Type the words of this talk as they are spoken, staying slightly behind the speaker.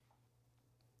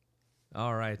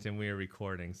All right, and we are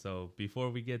recording. So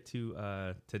before we get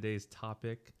to today's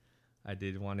topic, I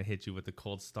did want to hit you with a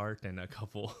cold start and a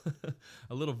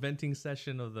little venting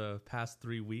session of the past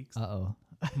 3 weeks. Uh-oh.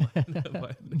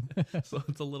 So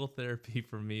it's a little therapy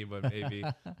for me, but maybe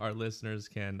our listeners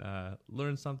can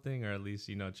learn something or at least,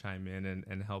 chime in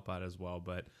and help out as well.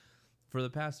 But for the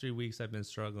past 3 weeks, I've been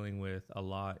struggling with a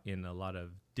lot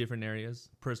of different areas: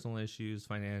 personal issues,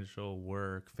 financial,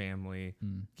 work, family,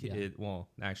 kid. Yeah. Well,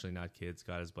 actually not kids.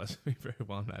 God has blessed me very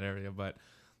well in that area, but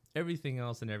everything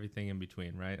else and everything in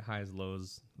between, right? Highs,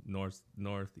 lows, north,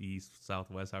 east,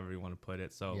 southwest, however you want to put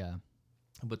it. So, Yeah.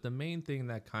 but the main thing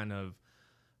that kind of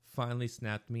finally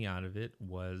snapped me out of it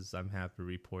was, I'm happy to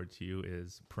report to you,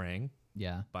 is praying,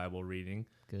 Yeah. Bible reading,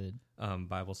 Good.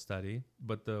 Bible study.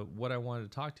 But what I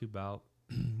wanted to talk to you about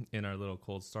in our little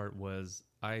cold start was,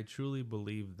 I truly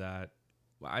believe that,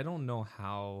 I don't know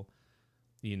how,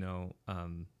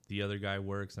 the other guy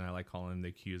works, and I like calling him the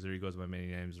accuser. He goes by many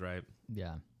names, right?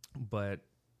 Yeah. But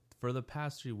for the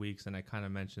past 3 weeks, and I kind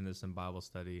of mentioned this in Bible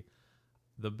study,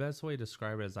 the best way to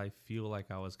describe it is I feel like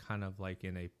I was kind of like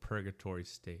in a purgatory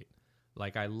state.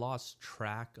 Like I lost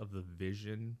track of the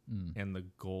vision and the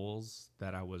goals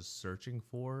that I was searching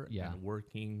for and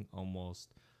working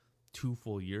almost 2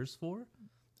 full years for.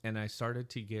 And I started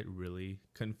to get really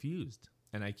confused.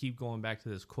 And I keep going back to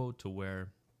this quote to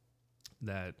where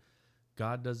that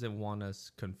God doesn't want us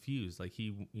confused. Like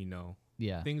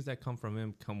Yeah. things that come from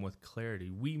him come with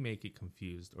clarity. We make it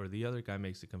confused, or the other guy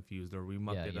makes it confused, or we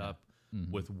muck it up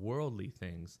with worldly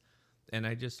things. And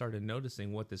I just started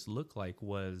noticing what this looked like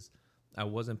was I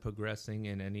wasn't progressing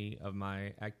in any of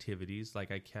my activities. Like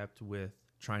I kept with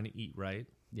trying to eat right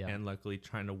and luckily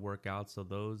trying to work out. So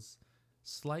those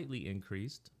slightly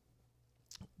increased.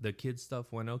 The kids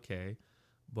stuff went okay.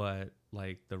 But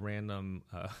like the random,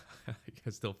 I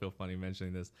still feel funny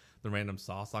mentioning this, the random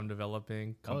sauce I'm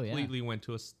developing completely went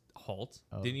to a halt.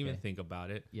 Didn't even think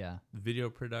about it. Yeah. Video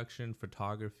production,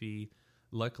 photography.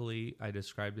 Luckily, I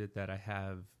described it that I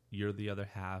have You're the Other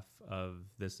Half of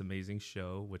this amazing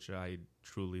show, which I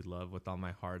truly love with all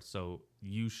my heart. So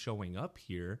you showing up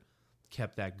here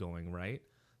kept that going, right?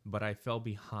 But I fell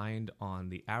behind on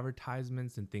the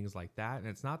advertisements and things like that. And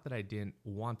it's not that I didn't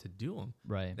want to do them.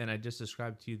 Right. And I just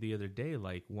described to you the other day,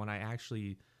 like when I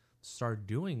actually start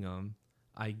doing them,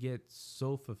 I get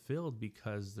so fulfilled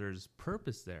because there's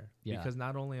purpose there. Yeah. Because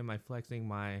not only am I flexing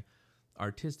my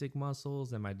artistic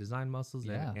muscles and my design muscles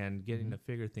and getting to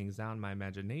figure things out in my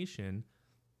imagination,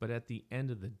 but at the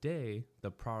end of the day, the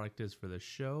product is for the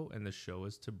show, and the show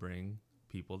is to bring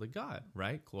people to God,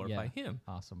 right? Glorify him.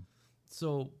 Awesome.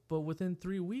 So, but within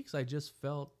 3 weeks, I just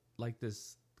felt like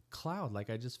this cloud. Like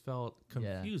I just felt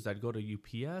confused. I'd go to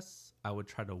UPS. I would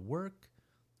try to work.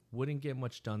 Wouldn't get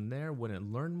much done there. Wouldn't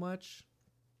learn much.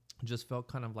 Just felt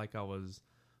kind of like I was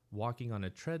walking on a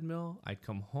treadmill. I'd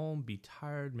come home, be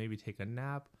tired, maybe take a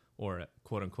nap, or a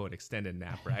quote unquote extended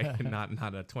nap, right? not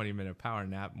a 20-minute power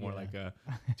nap, more like a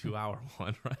 2-hour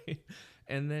one, right?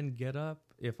 And then get up.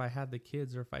 If I had the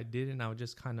kids or if I didn't, I would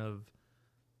just kind of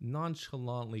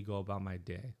nonchalantly go about my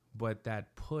day. But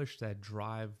that push, that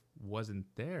drive wasn't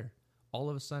there. All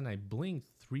of a sudden I blinked,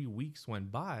 3 weeks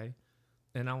went by,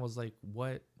 and I was like,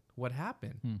 what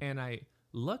happened? And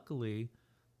luckily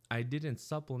I didn't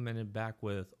supplement it back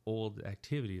with old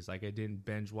activities. Like I didn't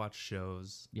binge watch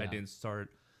shows. I didn't start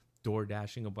door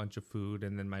dashing a bunch of food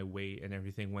and then my weight and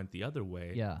everything went the other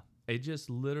way. Yeah. It just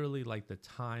literally, like, the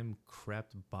time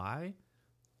crept by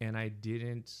and I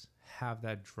didn't have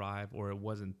that drive, or it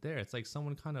wasn't there. It's like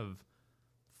someone kind of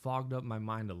fogged up my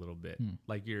mind a little bit.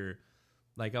 Like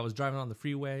I was driving on the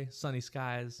freeway, sunny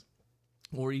skies,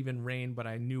 or even rain, but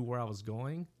I knew where I was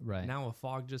going. Right. Now a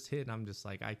fog just hit and I'm just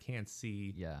like, I can't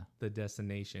see the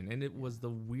destination. And it was the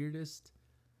weirdest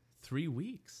 3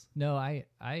 weeks. No,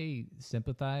 I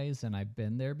sympathize, and I've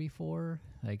been there before.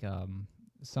 Like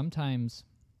sometimes,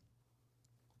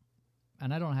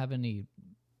 and I don't have any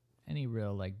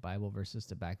real like Bible verses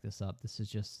to back this up. This is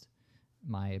just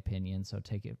my opinion, so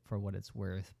take it for what it's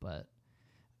worth. But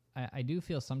I do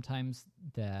feel sometimes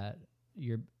that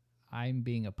I'm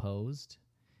being opposed,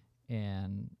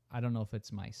 and I don't know if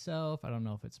it's myself, I don't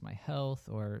know if it's my health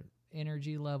or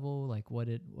energy level, like what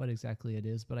exactly it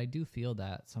is, but I do feel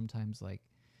that sometimes, like,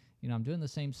 I'm doing the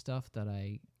same stuff that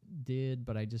I did,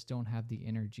 but I just don't have the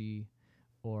energy,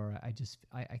 or I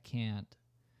can't.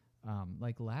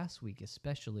 Like last week,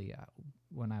 especially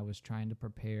when I was trying to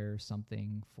prepare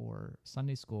something for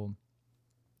Sunday school,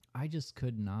 I just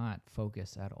could not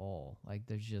focus at all. Like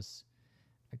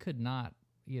I could not,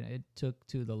 it took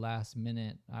to the last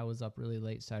minute. I was up really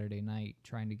late Saturday night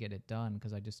trying to get it done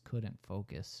because I just couldn't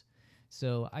focus.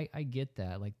 So I get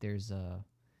that. Like there's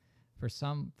for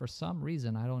some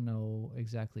reason, I don't know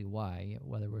exactly why,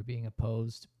 whether we're being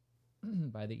opposed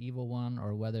by the evil one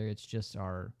or whether it's just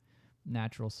our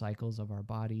natural cycles of our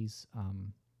bodies.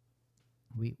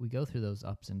 We go through those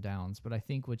ups and downs. But I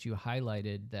think what you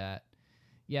highlighted that,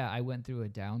 yeah, I went through a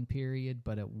down period,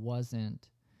 but it wasn't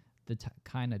the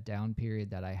kind of down period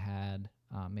that I had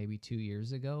maybe 2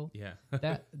 years ago. Yeah.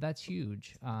 That's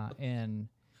huge. And,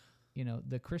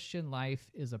 the Christian life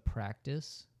is a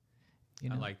practice.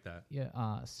 I like that.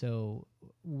 Yeah. So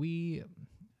we,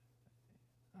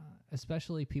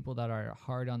 especially people that are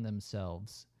hard on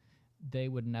themselves, they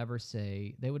would never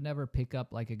pick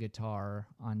up like a guitar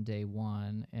on day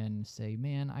one and say,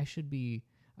 man, I should be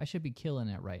killing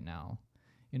it right now.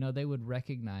 They would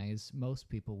recognize, most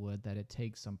people would, that it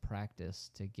takes some practice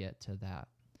to get to that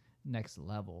next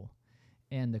level.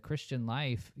 And the Christian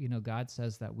life, God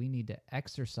says that we need to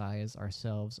exercise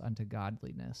ourselves unto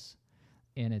godliness.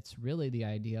 And it's really the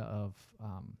idea of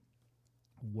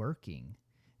working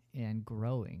and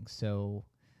growing. So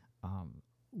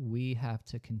we have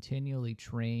to continually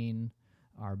train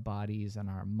our bodies and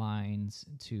our minds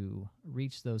to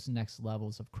reach those next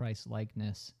levels of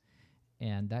Christ-likeness.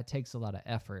 And that takes a lot of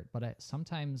effort. But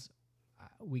sometimes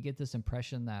we get this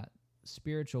impression that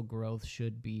spiritual growth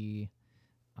should be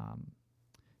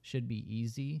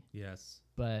easy. Yes.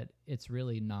 But it's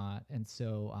really not. And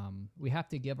so we have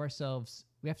to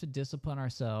discipline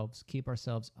ourselves, keep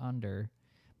ourselves under,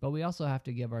 but we also have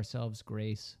to give ourselves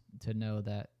grace to know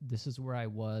that this is where I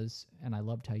was. And I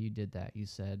loved how you did that. You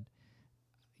said,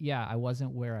 yeah, I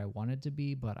wasn't where I wanted to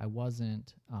be, but I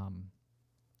wasn't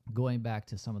going back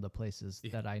to some of the places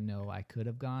that I know I could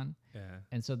have gone. Yeah.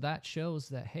 And so that shows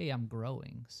that, hey, I'm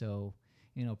growing. So,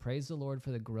 praise the Lord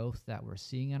for the growth that we're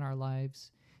seeing in our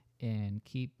lives, and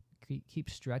keep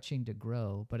stretching to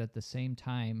grow. But at the same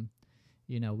time,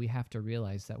 we have to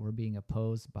realize that we're being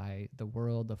opposed by the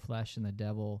world, the flesh, and the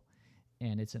devil,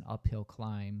 and it's an uphill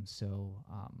climb. So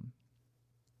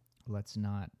let's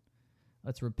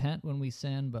repent when we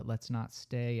sin, but let's not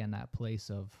stay in that place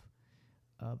of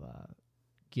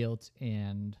guilt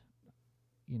and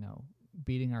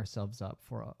beating ourselves up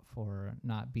for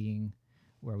not being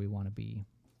where we want to be.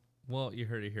 Well, you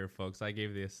heard it here, folks. I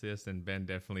gave the assist, and Ben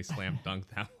definitely slam dunked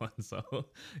that one. So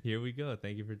here we go.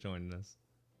 Thank you for joining us.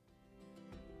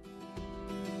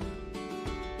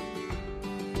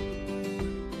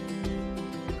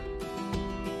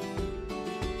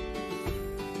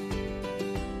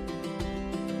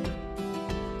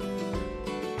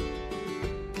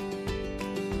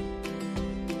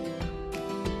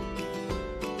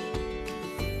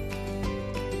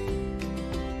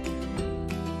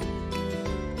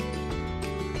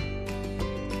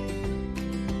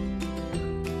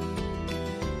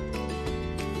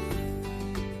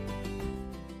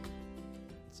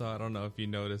 So I don't know if you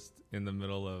noticed in the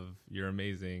middle of your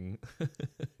amazing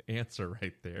answer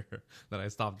right there that I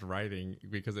stopped writing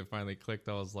because it finally clicked.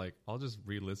 I was like, I'll just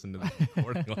re-listen to the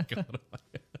recording.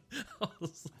 I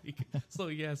was like, so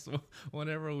yes,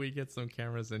 whenever we get some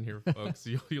cameras in here, folks,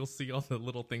 you'll see all the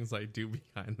little things I do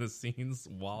behind the scenes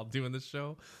while doing the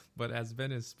show. But as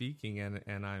Ben is speaking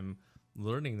and I'm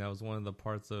learning, that was one of the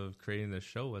parts of creating the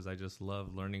show, was I just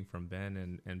love learning from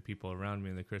Ben and people around me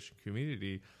in the Christian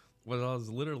community. Well, I was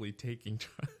literally trying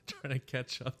to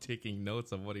catch up, taking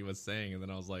notes of what he was saying, and then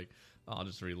I was like, oh, I'll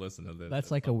just re-listen to this. That's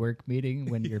like a work meeting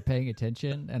when you're paying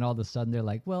attention, and all of a sudden they're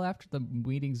like, well, after the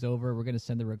meeting's over, we're going to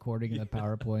send the recording in the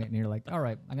PowerPoint, and you're like, all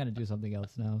right, I'm going to do something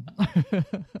else now.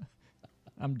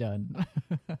 I'm done.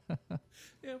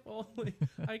 If only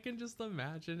I can just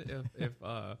imagine if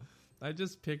I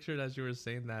just pictured, as you were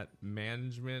saying, that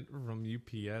management from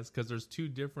UPS, because there's two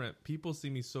different people see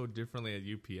me so differently at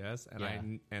UPS,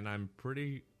 and I'm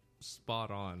pretty spot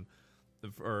on.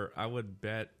 Or I would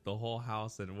bet the whole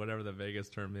house and whatever the Vegas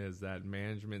term is that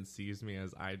management sees me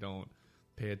as I don't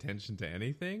pay attention to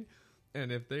anything.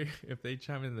 And if they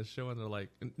chime in the show and they're like,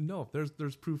 no,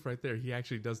 there's proof right there. He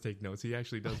actually does take notes. He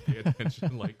actually does pay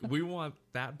attention. Like, we want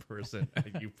that person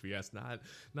at UPS,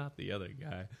 not the other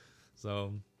guy.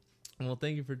 So, well,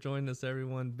 thank you for joining us,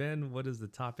 everyone. Ben, what is the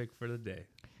topic for today?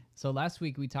 So last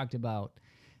week we talked about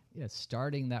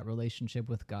starting that relationship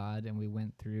with God, and we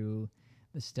went through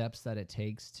the steps that it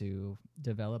takes to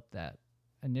develop that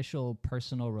initial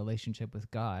personal relationship with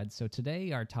God. So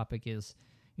today our topic is,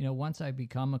 once I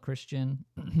become a Christian,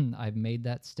 I've made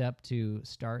that step to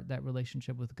start that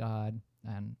relationship with God.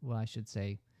 And, well, I should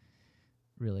say,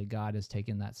 really, God has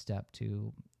taken that step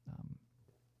to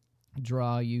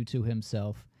draw you to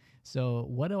himself. So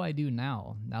what do I do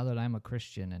now that I'm a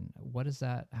Christian, and what is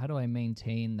that? How do I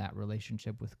maintain that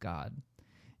relationship with God?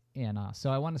 And so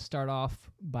I want to start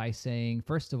off by saying,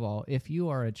 first of all, if you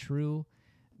are a true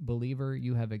believer,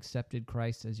 you have accepted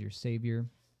Christ as your Savior,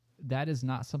 that is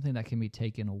not something that can be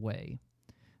taken away.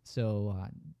 So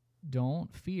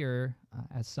don't fear,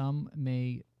 as some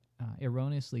may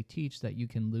erroneously teach, that you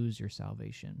can lose your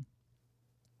salvation.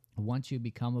 Once you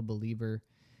become a believer,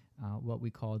 what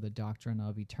we call the doctrine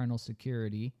of eternal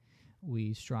security,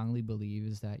 we strongly believe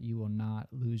is that you will not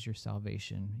lose your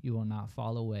salvation. You will not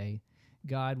fall away.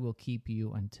 God will keep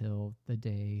you until the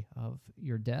day of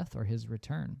your death or his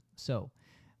return. So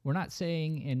we're not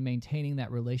saying in maintaining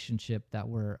that relationship that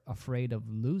we're afraid of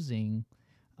losing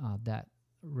that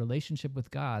relationship with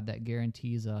God that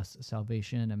guarantees us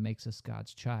salvation and makes us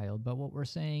God's child. But what we're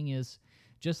saying is,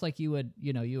 just like you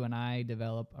and I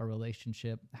develop a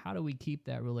relationship, how do we keep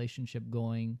that relationship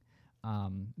going?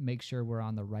 Make sure we're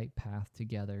on the right path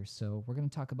together. So we're going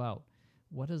to talk about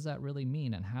what does that really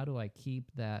mean, and how do I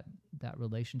keep that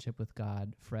relationship with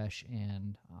God fresh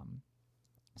and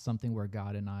something where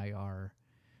God and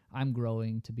I'm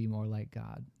growing to be more like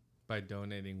God. By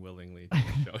donating willingly to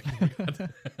the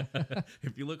show.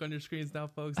 If you look on your screens now,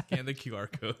 folks, scan the QR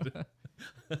code.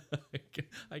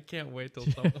 I can't wait till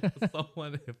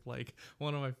someone, if like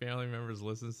one of my family members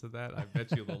listens to that, I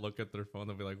bet you they'll look at their phone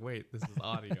and be like, wait, this is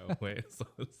audio. Wait, so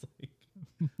it's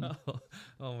like,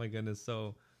 oh my goodness.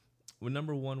 So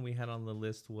number one we had on the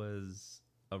list was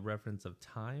a reference of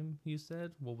time, you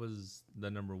said? What was the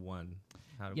number one?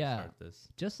 How do we start this?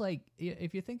 Just like,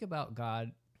 if you think about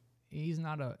God, he's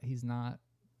not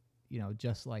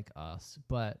just like us,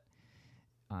 but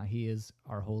he is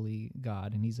our holy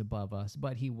God and he's above us,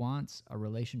 but he wants a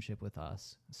relationship with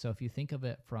us. So if you think of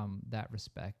it from that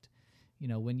respect,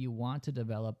 when you want to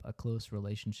develop a close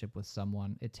relationship with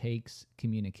someone, it takes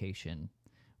communication,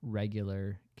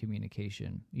 regular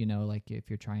communication. Like if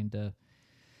you're trying to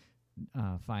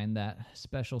find that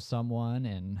special someone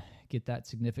and get that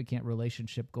significant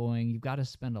relationship going, you've got to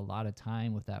spend a lot of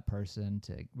time with that person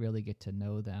to really get to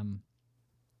know them,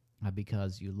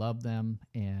 because you love them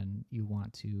and you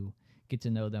want to get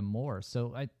to know them more.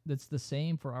 So that's the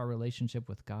same for our relationship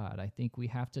with God. I think we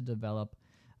have to develop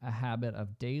a habit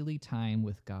of daily time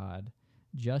with God,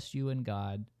 just you and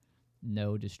God,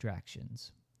 no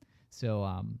distractions.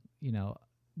 So,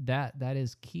 that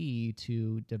is key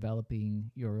to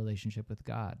developing your relationship with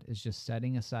God, is just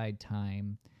setting aside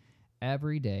time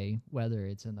every day, whether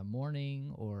it's in the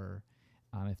morning or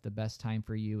if the best time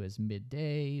for you is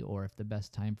midday, or if the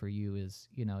best time for you is,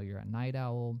 you're a night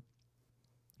owl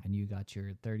and you got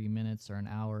your 30 minutes or an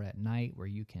hour at night where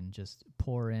you can just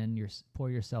pour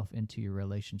yourself into your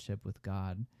relationship with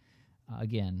God.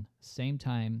 Again, same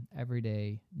time every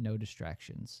day, no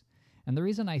distractions. And the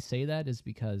reason I say that is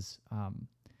because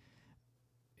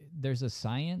there's a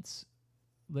science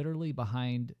literally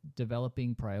behind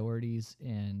developing priorities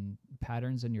and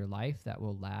patterns in your life that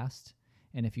will last.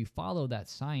 And if you follow that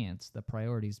science, the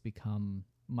priorities become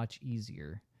much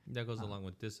easier. That goes along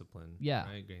with discipline. Yeah.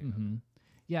 I agree. Mm-hmm.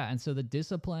 Yeah, and so the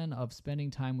discipline of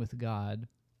spending time with God,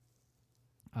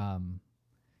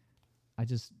 I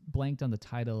just blanked on the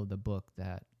title of the book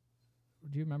that,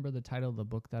 do you remember the title of the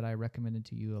book that I recommended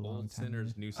to you a long time ago?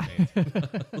 Sinners, New Saints.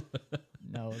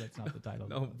 No, that's not the title.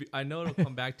 No, I know it'll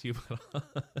come back to you,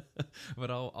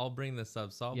 but I'll bring this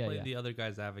up. So I'll play the other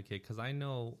guy's advocate, because I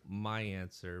know my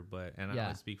answer, I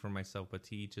don't speak for myself, but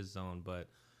to each his own. But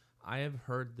I have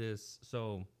heard this.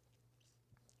 So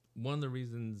one of the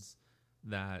reasons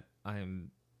that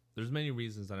there's many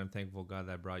reasons that I'm thankful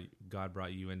God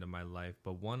brought you into my life,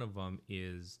 but one of them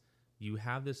is you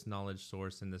have this knowledge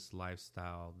source and this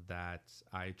lifestyle that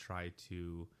I try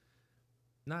to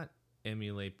not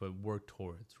emulate but work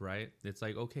towards, right? It's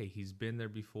like, okay, he's been there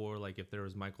before. Like if there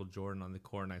was Michael Jordan on the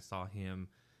court and I saw him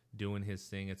doing his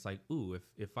thing, it's like, ooh,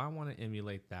 if I want to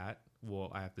emulate that,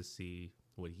 well, I have to see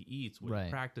what he eats, what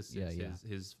he practices,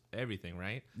 his everything,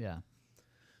 right? Yeah.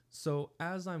 So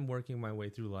as I'm working my way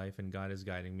through life and God is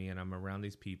guiding me and I'm around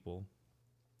these people,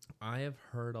 I have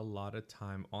heard a lot of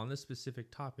time on this specific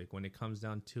topic, when it comes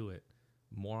down to it,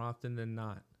 more often than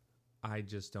not, I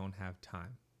just don't have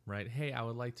time, right? Hey, I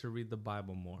would like to read the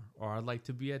Bible more, or I'd like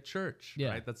to be at church,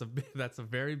 right? That's a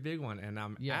very big one. And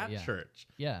I'm at church.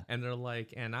 Yeah. And they're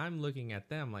like, and I'm looking at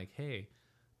them like, hey,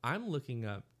 I'm looking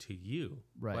up to you,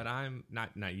 right? But I'm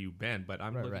not you, Ben, but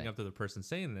I'm looking up to the person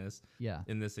saying this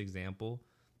in this example.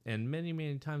 And many,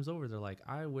 many times over, they're like,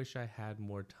 I wish I had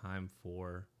more time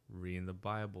for reading the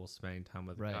Bible, spending time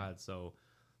with God. So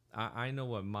I know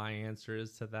what my answer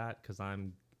is to that, because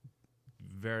I'm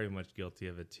very much guilty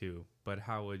of it too. But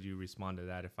how would you respond to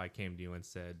that if I came to you and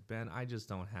said, Ben, I just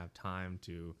don't have time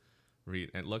to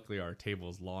read. And luckily our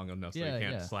table's long enough so Yeah, you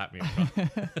can't yeah. slap me across.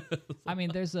 I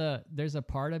mean, there's a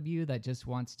part of you that just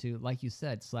wants to, like you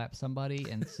said, slap somebody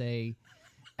and say,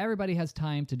 everybody has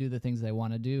time to do the things they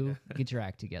want to do. Get your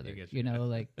act together. You know,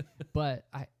 like, but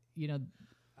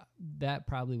that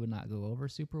probably would not go over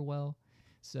super well.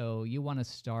 So you want to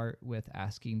start with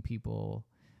asking people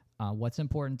what's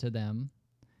important to them,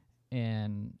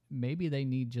 and maybe they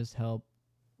need just help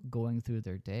going through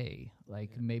their day.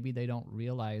 Like maybe they don't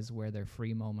realize where their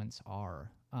free moments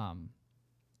are.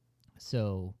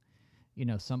 So,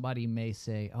 somebody may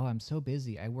say, oh, I'm so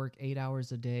busy. I work 8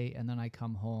 hours a day, and then I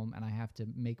come home and I have to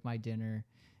make my dinner,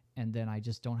 and then I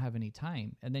just don't have any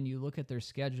time. And then you look at their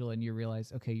schedule and you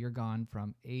realize, okay, you're gone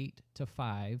from 8 to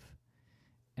 5,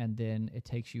 and then it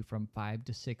takes you from 5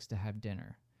 to 6 to have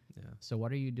dinner. Yeah. So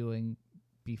what are you doing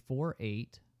before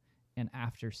 8 and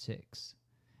after 6?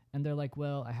 And they're like,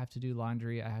 well, I have to do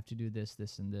laundry. I have to do this,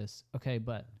 this, and this. Okay,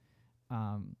 but,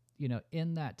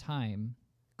 in that time,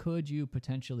 could you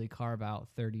potentially carve out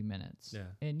 30 minutes? Yeah.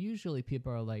 And usually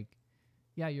people are like,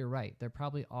 yeah, you're right. There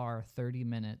probably are 30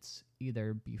 minutes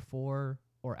either before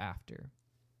or after.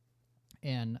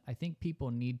 And I think people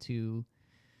need to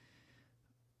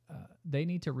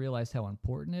realize how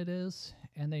important it is,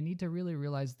 and they need to really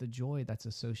realize the joy that's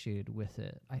associated with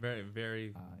it. Very,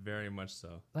 very, very much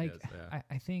so. Like, yes, yeah.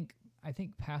 I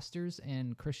think pastors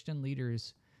and Christian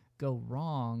leaders go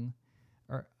wrong,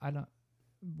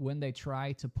 when they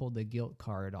try to pull the guilt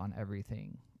card on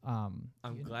everything. I'm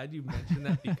glad you mentioned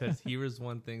that, because here was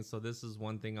one thing. So this is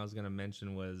one thing I was going to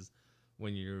mention, was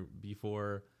when you're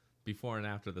before and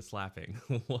after the slapping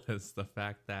was the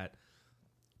fact that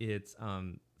it's,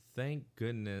 thank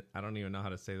goodness, I don't even know how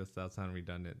to say this without sounding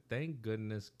redundant. Thank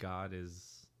goodness God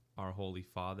is our Holy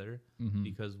Father,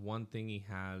 because one thing he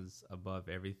has above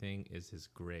everything is his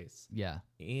grace. Yeah.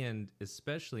 And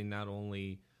especially, not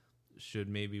only should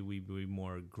maybe we be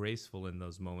more graceful in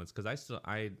those moments, because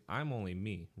I'm only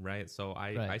me, right? So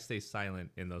I stay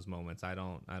silent in those moments. I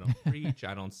don't preach.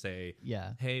 I don't say,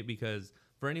 hey, because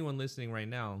for anyone listening right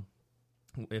now,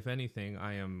 if anything,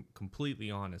 I am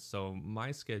completely honest. So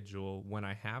my schedule when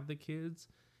I have the kids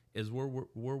is we're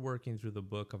working through the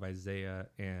book of Isaiah,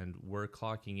 and we're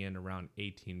clocking in around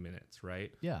 18 minutes,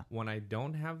 right? Yeah. When I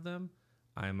don't have them,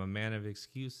 I'm a man of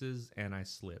excuses and I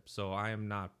slip. So I am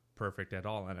not perfect at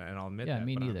all, and I'll admit that. Yeah,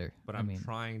 me neither. But I'm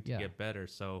trying to get better.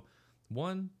 So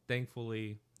one,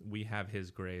 thankfully, we have his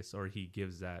grace, or he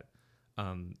gives that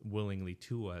willingly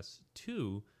to us.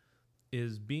 Two,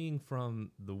 is being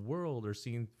from the world or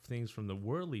seeing things from the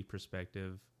worldly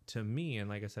perspective, to me, and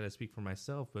like I said, I speak for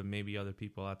myself, but maybe other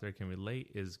people out there can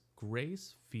relate, is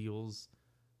grace feels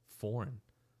foreign.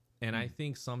 And I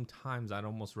think sometimes I'd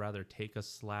almost rather take a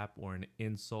slap or an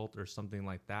insult or something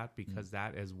like that, because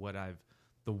that is what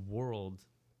the world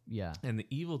and the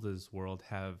evils of this world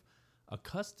have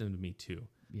accustomed me to.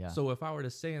 Yeah. So if I were to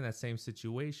say in that same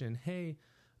situation, hey,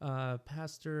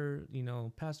 Pastor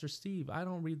Steve, I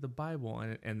don't read the Bible,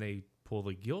 and they pull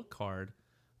the guilt card,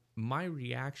 my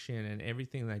reaction and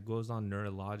everything that goes on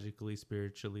neurologically,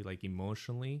 spiritually, like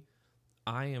emotionally,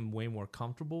 I am way more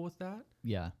comfortable with that.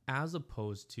 Yeah. As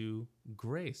opposed to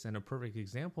grace. And a perfect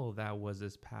example of that was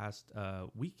this past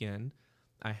weekend.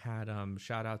 I had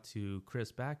shout out to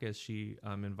Chris Backus. She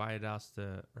invited us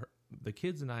the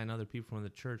kids and I and other people from the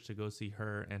church to go see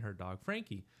her and her dog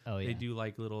Frankie. Oh yeah. They do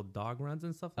like little dog runs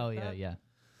and stuff like that. Oh yeah.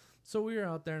 So we were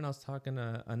out there, and I was talking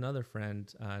to another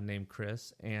friend named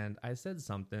Chris, and I said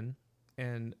something,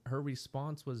 and her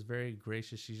response was very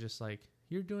gracious. She's just like,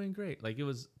 "You're doing great." Like, it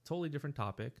was a totally different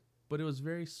topic, but it was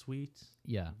very sweet.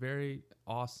 Yeah. Very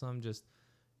awesome. Just,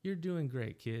 "You're doing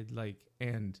great, kid." Like,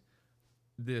 and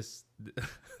the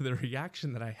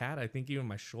reaction that I had, I think even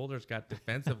my shoulders got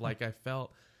defensive. Like, I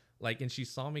felt like, and she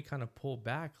saw me kind of pull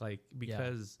back, like,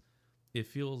 because it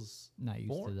feels not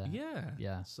used to that.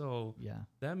 Yeah. So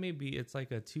that may be, it's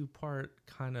like a 2-part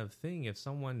kind of thing. If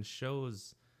someone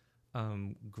shows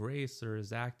grace or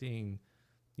is acting,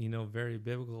 very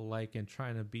biblical like, and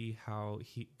trying to be how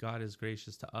God is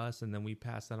gracious to us, and then we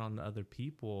pass that on to other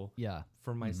people. Yeah.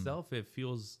 For myself, it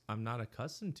feels I'm not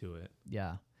accustomed to it.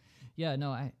 Yeah. Yeah.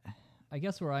 No, I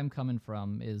guess where I'm coming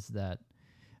from is that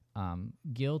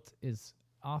guilt is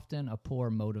often a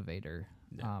poor motivator.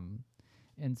 Yeah.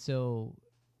 And so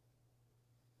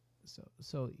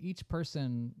each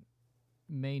person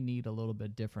may need a little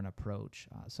bit different approach.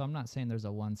 So I'm not saying there's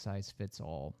a one size fits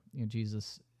all.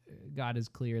 God is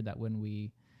clear that when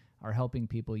we are helping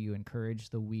people, you encourage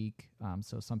the weak.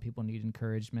 So some people need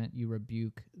encouragement. You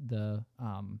rebuke the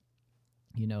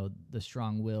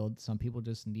strong-willed. Some people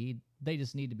just need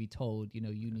to be told,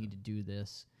 you need to do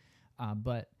this.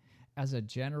 But as a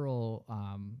general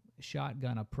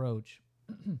shotgun approach,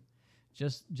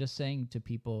 just saying to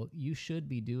people, you should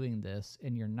be doing this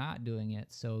and you're not doing it,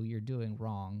 so you're doing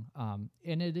wrong.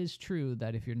 And it is true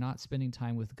that if you're not spending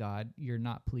time with God, you're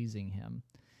not pleasing him.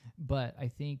 But I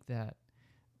think that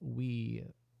we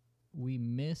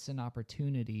miss an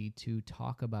opportunity to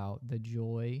talk about the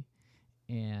joy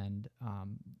and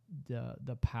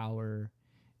the power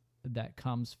that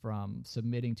comes from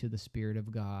submitting to the Spirit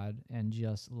of God and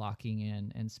just locking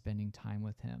in and spending time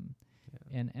with him.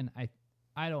 Yeah. And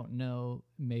I don't know,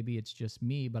 maybe it's just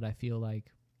me, but I feel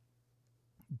like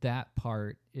that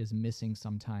part is missing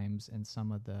sometimes in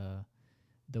some of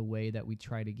the way that we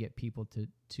try to get people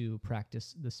to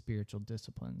practice the spiritual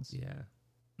disciplines. Yeah.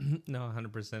 No,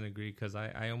 100% agree, because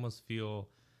I almost feel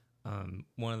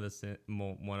one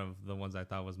of the ones I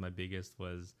thought was my biggest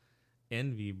was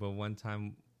envy. But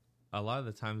a lot of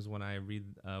the times when I read,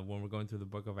 when we're going through the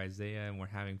book of Isaiah and we're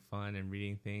having fun and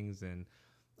reading things, and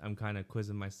I'm kind of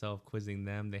quizzing myself, quizzing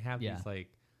them, they have these like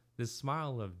this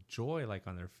smile of joy like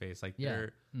on their face. Like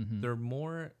they're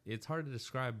more, it's hard to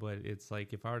describe, but it's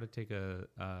like if I were to take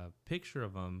a picture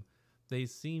of them, they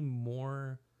seem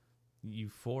more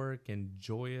euphoric and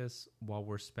joyous while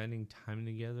we're spending time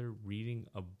together reading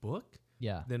a book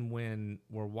than when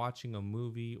we're watching a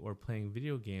movie or playing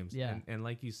video games. And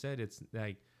like you said, it's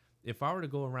like if I were to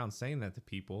go around saying that to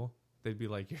people, they'd be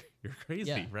like, you're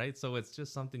crazy, right? So it's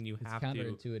just something you have to...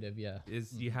 It's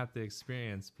counterintuitive, You have to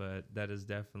experience, but that is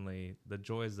definitely... The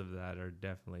joys of that are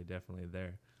definitely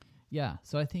there. Yeah,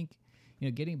 so I think,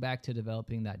 getting back to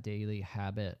developing that daily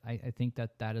habit, I think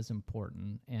that is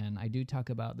important. And I do talk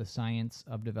about the science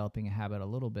of developing a habit a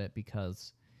little bit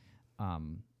because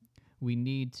we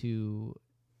need to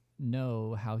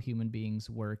know how human beings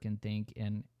work and think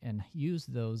and use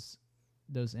those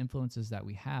influences that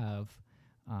we have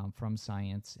from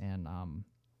science. And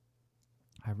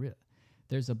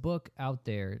there's a book out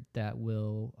there that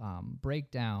will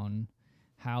break down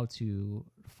how to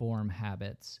form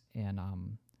habits. And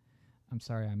I'm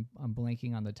sorry, I'm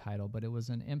blanking on the title, but it was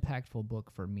an impactful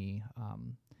book for me.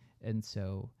 And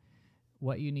so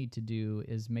what you need to do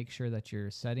is make sure that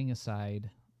you're setting aside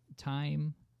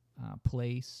time,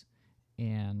 place,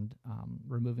 and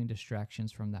removing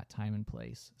distractions from that time and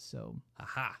place. So,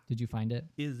 did you find it?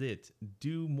 Is it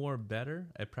Do More Better,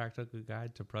 a practical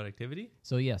guide to productivity?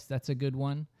 So yes, that's a good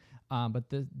one. But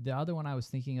the other one I was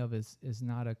thinking of is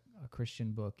not a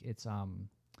Christian book. It's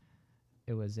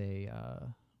it was a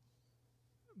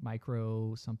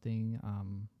micro something.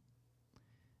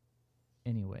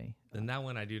 Anyway, and that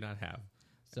one I do not have.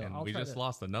 So and we just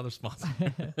lost another sponsor.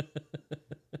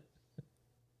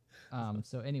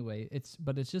 So anyway, it's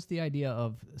just the idea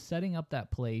of setting up that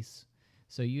place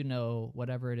so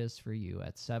whatever it is for you.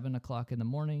 At 7:00 in the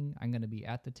morning, I'm going to be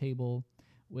at the table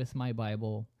with my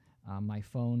Bible. My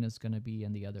phone is going to be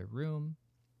in the other room,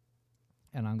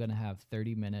 and I'm going to have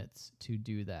 30 minutes to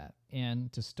do that.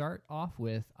 And to start off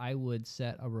with, I would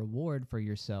set a reward for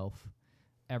yourself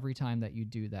every time that you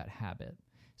do that habit.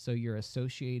 So you're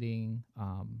associating,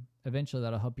 eventually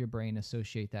that'll help your brain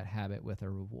associate that habit with a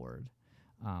reward.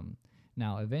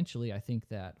 Now, eventually, I think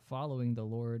that following the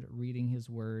Lord, reading his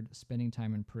word, spending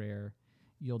time in prayer,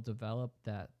 you'll develop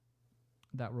that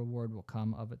reward will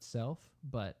come of itself.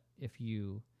 But if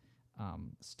you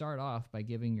start off by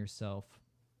giving yourself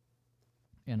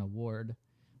an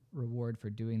reward for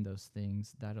doing those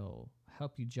things, that'll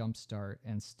help you jumpstart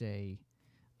and stay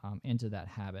into that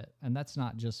habit. And that's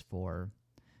not just for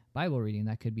Bible reading.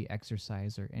 That could be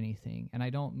exercise or anything. And I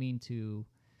don't mean to...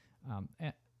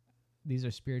 these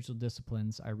are spiritual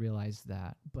disciplines, I realize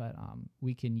that, but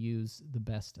we can use the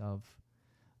best of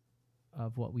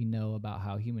what we know about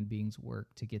how human beings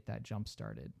work to get that jump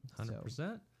started.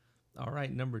 100%. All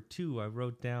right, number 2, I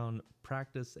wrote down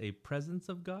practice a presence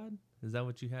of God. Is that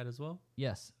what you had as well?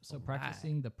 Yes. So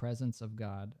practicing the presence of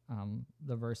God,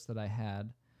 the verse that I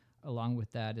had along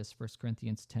with that is 1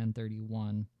 Corinthians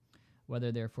 10:31.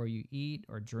 Whether therefore you eat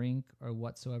or drink or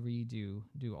whatsoever you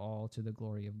do all to the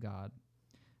glory of God.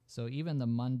 So even the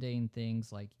mundane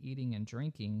things like eating and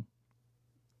drinking,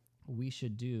 we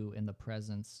should do in the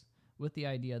presence with the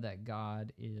idea that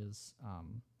God is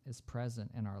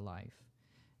present in our life.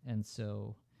 And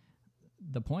so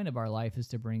the point of our life is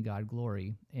to bring God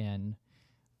glory. And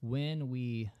when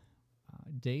we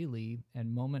daily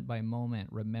and moment by moment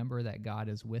remember that God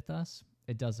is with us,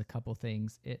 it does a couple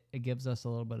things. It gives us a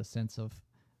little bit of sense of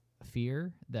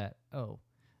fear that,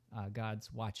 God's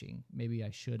watching. Maybe I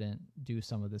shouldn't do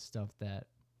some of this stuff that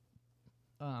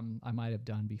I might have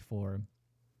done before.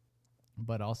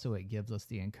 But also it gives us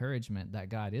the encouragement that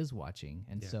God is watching.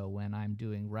 And so when I'm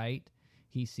doing right,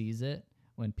 he sees it.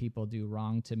 when people do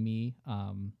wrong to me,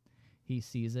 he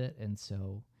sees it. And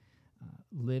so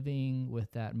living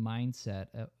with that mindset,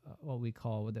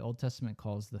 what the Old Testament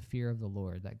calls the fear of the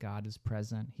Lord, that God is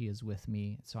present, he is with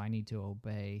me, so I need to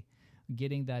obey.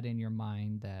 Getting that in your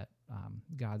mind that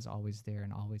God's always there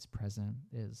and always present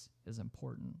is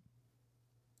important.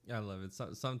 Yeah, I love it.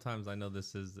 Sometimes I know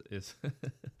this is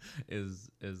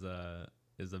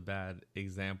is a bad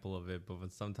example of it,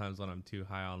 but sometimes when I'm too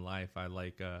high on life, I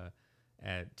like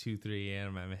at 2-3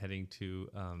 a.m. I'm heading to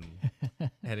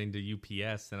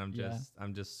UPS, and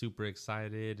I'm just super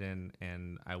excited,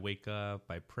 and I wake up,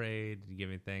 I prayed,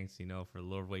 giving thanks, for the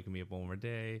Lord waking me up one more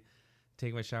day,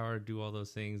 take my shower, do all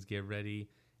those things, get ready,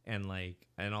 and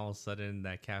all of a sudden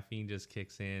that caffeine just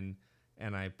kicks in,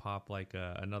 and I pop like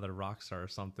another Rockstar or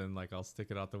something. Like I'll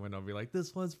stick it out the window and be like,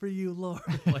 "This one's for you, Lord."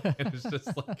 And it's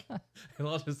just like, and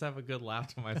I'll just have a good laugh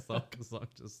to myself because I'm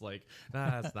just like,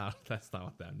 nah, that's not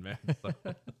what that meant. So,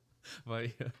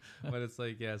 but it's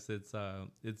like, yes, it's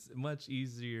much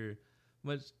easier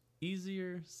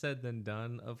said than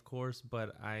done, of course.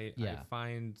 But I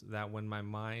find that when my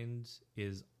mind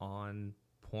is on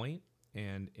point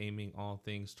and aiming all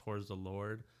things towards the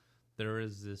Lord, there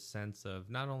is this sense of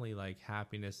not only like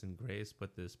happiness and grace,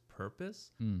 but this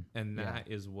purpose. And that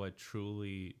is what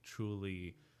truly,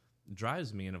 truly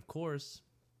drives me. And of course,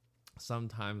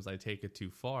 sometimes I take it too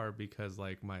far because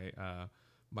like my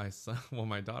son, well,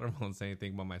 my daughter won't say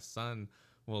anything, but my son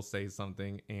will say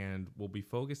something and we'll be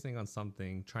focusing on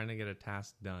something, trying to get a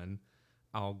task done.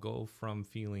 I'll go from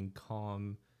feeling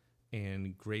calm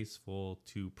and graceful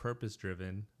to purpose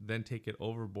driven, then take it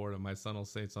overboard. And my son will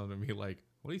say something to me like,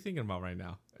 "What are you thinking about right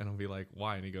now?" And I'll be like,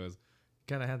 "Why?" And he goes, "You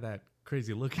kind of had that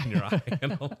crazy look in your eye."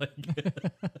 And I'm like,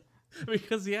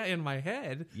 because in my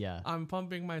head, I'm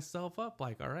pumping myself up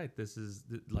like, all right, this is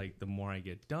like the more I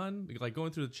get done, like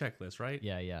going through the checklist, right?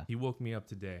 Yeah. He woke me up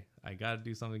today. I got to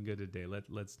do something good today.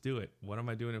 Let's do it. What am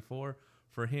I doing it for?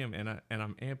 For him. And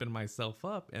I'm amping myself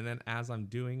up. And then as I'm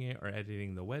doing it or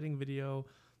editing the wedding video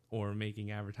or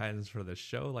making advertisements for the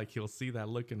show, like he'll see that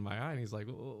look in my eye and he's like,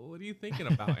 "What are you thinking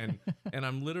about?" And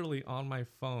I'm literally on my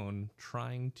phone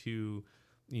trying to,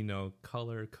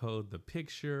 color code the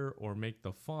picture or make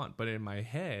the font. But in my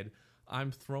head,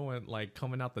 I'm throwing like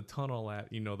coming out the tunnel at,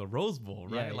 the Rose Bowl,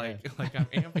 right? Yeah. Like I'm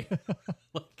amping,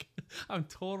 like I'm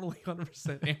totally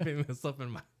 100% amping this up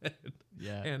in my head.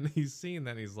 Yeah. And he's seeing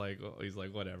that. He's like,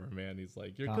 "Whatever, man." He's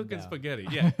like, "You're Calm cooking down. spaghetti."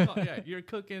 Yeah. You're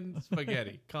cooking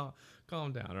spaghetti. Calm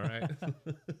down. All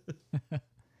right.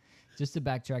 Just to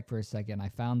backtrack for a second, I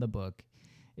found the book.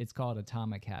 It's called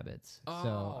Atomic Habits. Oh.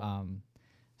 So,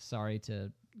 sorry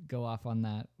to go off on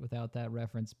that without that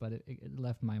reference, but it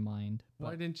left my mind.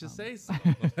 Why But, didn't you say so?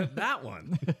 That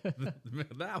one.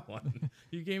 That one.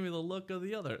 You gave me the look of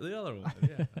the other one.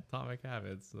 Yeah, Atomic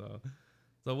Habits.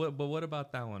 So what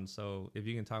about that one? So if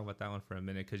you can talk about that one for a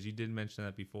minute, because you did mention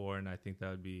that before, and I think that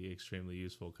would be extremely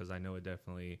useful because I know it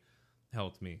definitely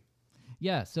helped me.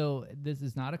 Yeah, so this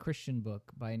is not a Christian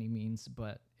book by any means,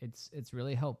 but it's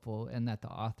really helpful in that the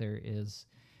author is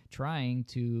trying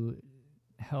to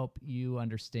help you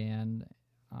understand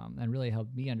and really help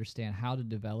me understand how to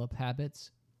develop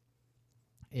habits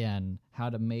and how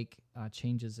to make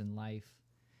changes in life.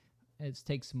 It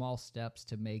takes small steps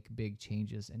to make big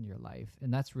changes in your life,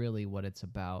 and that's really what it's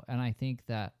about. And I think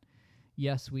that,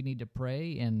 yes, we need to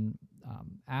pray and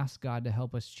ask God to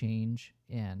help us change,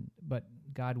 but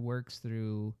God works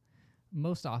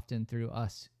most often through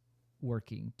us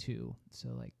working too. So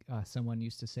like someone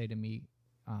used to say to me,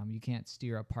 you can't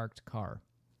steer a parked car.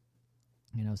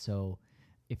 So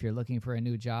if you're looking for a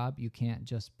new job, you can't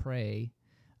just pray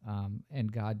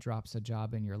and God drops a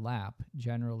job in your lap.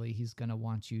 Generally, he's going to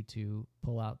want you to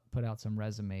put out some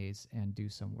resumes and do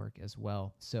some work as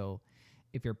well. So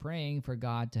if you're praying for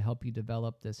God to help you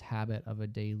develop this habit of a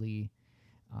daily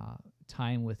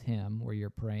time with him, where you're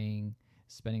praying,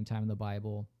 spending time in the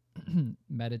Bible,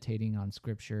 meditating on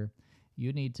scripture,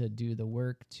 you need to do the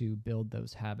work to build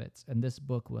those habits. And this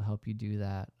book will help you do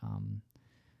that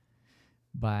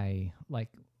by, like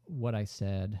what I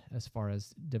said, as far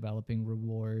as developing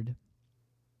reward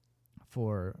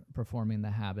for performing the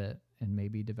habit and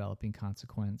maybe developing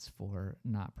consequence for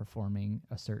not performing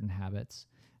a certain habits.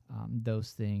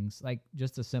 Those things, like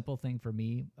just a simple thing for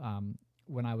me,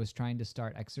 when I was trying to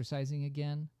start exercising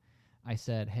again, I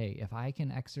said, hey, if I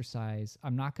can exercise,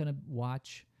 I'm not going to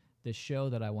watch the show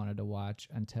that I wanted to watch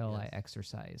until I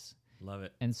exercise. Love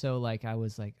it. And so like, I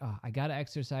was like, I got to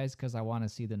exercise because I want to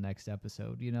see the next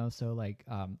episode, So like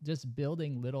just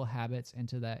building little habits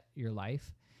into your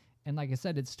life. And like I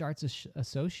said, it starts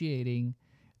associating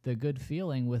the good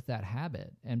feeling with that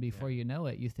habit. And before you know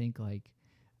it, you think like,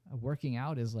 working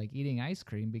out is like eating ice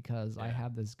cream because I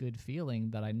have this good feeling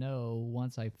that I know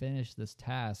once I finish this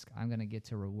task, I'm going to get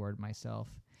to reward myself.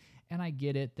 And I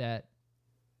get it that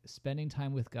spending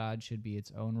time with God should be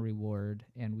its own reward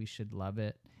and we should love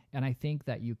it. And I think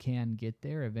that you can get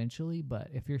there eventually, but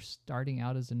if you're starting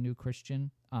out as a new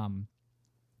Christian,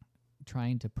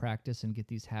 trying to practice and get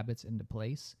these habits into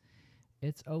place,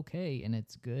 it's okay and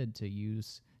it's good to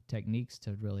use techniques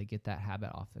to really get that habit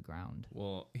off the ground.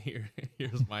 Well,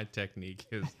 here's my technique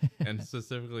and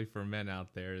specifically for men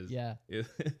out there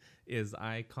is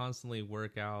I constantly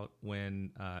work out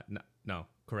when no,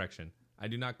 correction. I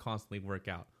do not constantly work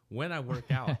out. When I work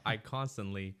out, I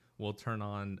constantly will turn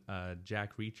on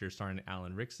Jack Reacher starring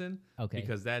Alan Rickson. Okay.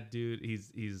 Because that dude,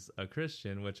 he's a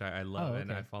Christian, which I love,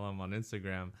 and I follow him on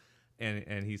Instagram,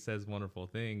 and he says wonderful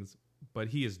things, but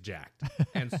he is jacked.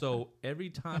 And so every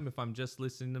time if I'm just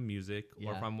listening to music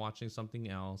or if I'm watching something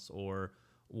else or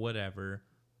whatever,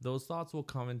 those thoughts will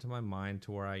come into my mind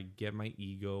to where I get my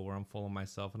ego, where I'm full of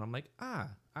myself, and I'm like,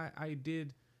 I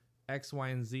did X, Y,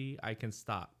 and Z, I can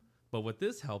stop. But what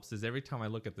this helps is every time I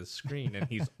look at the screen and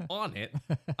he's on it,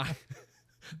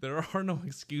 there are no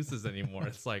excuses anymore.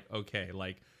 It's like, okay,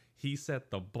 like he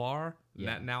set the bar.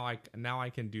 Yeah. Now I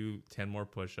can do 10 more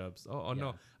push-ups.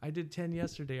 No, I did 10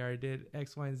 yesterday, or I did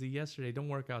X, Y, and Z yesterday. Don't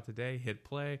work out today. Hit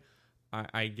play.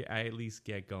 I at least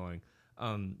get going.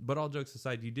 But all jokes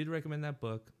aside, you did recommend that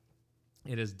book.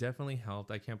 It has definitely helped.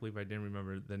 I can't believe I didn't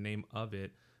remember the name of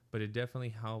it. But it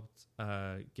definitely helped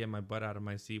get my butt out of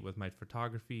my seat with my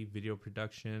photography, video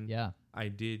production. Yeah. I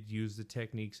did use the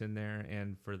techniques in there.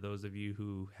 And for those of you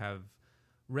who have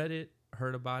read it,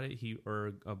 heard about it,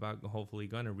 hopefully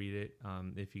going to read it,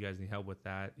 if you guys need help with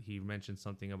that, he mentioned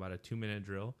something about a 2-minute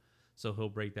drill. So he'll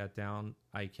break that down.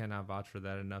 I cannot vouch for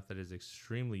that enough. That is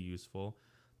extremely useful.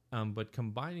 But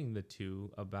combining the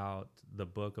two about the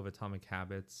book of Atomic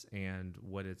Habits and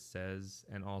what it says,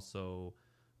 and also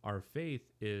our faith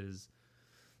is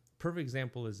perfect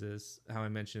example is this, how I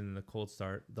mentioned in the cold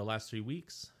start, the last 3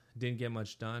 weeks didn't get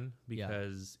much done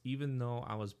because even though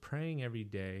I was praying every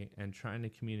day and trying to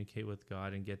communicate with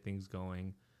God and get things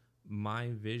going, my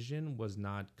vision was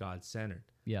not God-centered.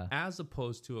 Yeah. As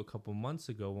opposed to a couple months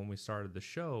ago when we started the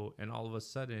show and all of a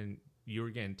sudden you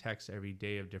were getting texts every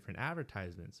day of different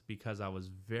advertisements because I was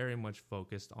very much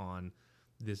focused on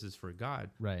this is for God.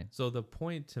 Right. So the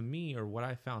point to me, or what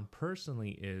I found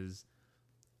personally, is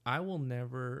I will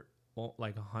never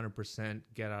like 100%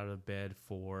 get out of bed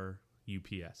for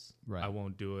UPS. Right. I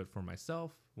won't do it for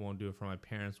myself, won't do it for my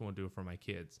parents, won't do it for my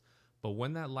kids. But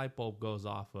when that light bulb goes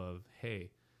off of, hey,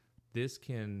 this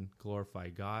can glorify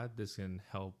God, this can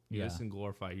help, this can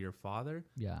glorify your Father.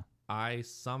 Yeah. I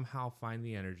somehow find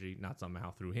the energy, not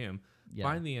somehow through him,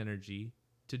 find the energy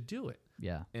to do it.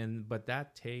 Yeah. But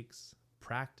that takes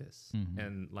practice. Mm-hmm.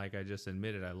 And like I just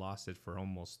admitted, I lost it for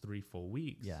almost 3 full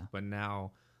weeks. Yeah. But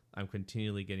now I'm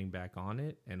continually getting back on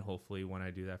it. And hopefully when I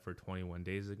do that for 21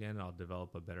 days again, I'll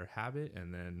develop a better habit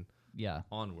and then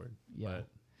onward.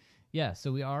 Yeah.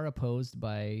 So we are opposed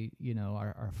by,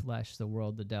 our flesh, the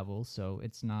world, the devil. So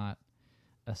it's not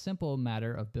a simple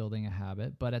matter of building a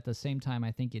habit, but at the same time,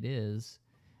 I think it is.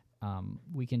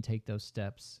 We can take those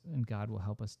steps and God will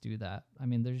help us do that. I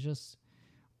mean, there's just,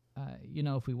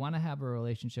 if we want to have a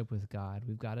relationship with God,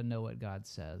 we've got to know what God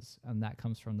says, and that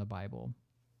comes from the Bible.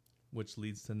 Which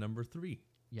leads to number 3,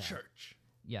 church.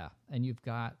 Yeah, and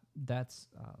that's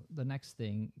the next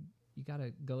thing. You got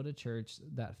to go to church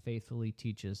that faithfully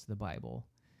teaches the Bible.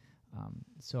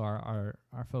 So our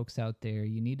folks out there,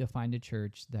 you need to find a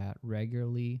church that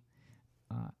regularly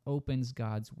opens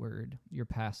God's Word. Your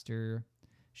pastor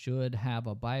should have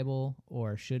a Bible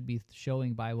or should be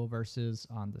showing Bible verses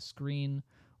on the screen,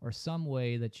 or some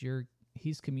way that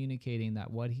he's communicating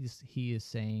that what he is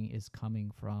saying is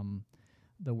coming from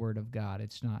the Word of God.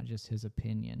 It's not just his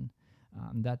opinion.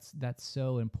 That's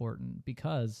so important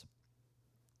because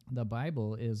the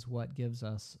Bible is what gives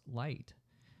us light.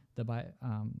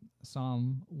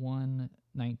 Psalm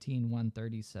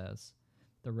 119:130 says,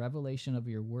 "The revelation of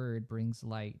your word brings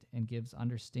light and gives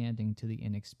understanding to the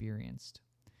inexperienced."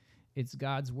 It's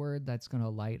God's word that's going to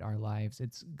light our lives.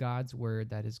 It's God's word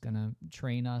that is going to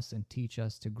train us and teach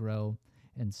us to grow.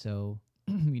 And so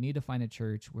you need to find a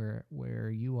church where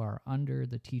you are under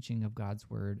the teaching of God's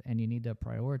word, and you need to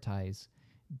prioritize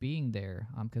being there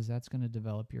because that's going to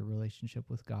develop your relationship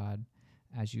with God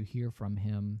as you hear from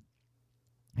him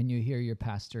and you hear your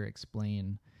pastor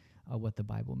explain what the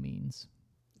Bible means.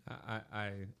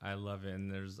 I love it. And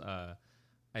there's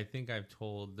I think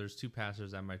there's 2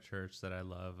 pastors at my church that I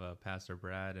love, Pastor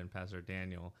Brad and Pastor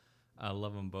Daniel. I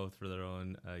love them both for their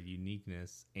own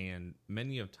uniqueness. And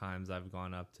many of times I've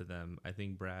gone up to them. I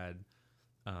think Brad,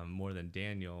 more than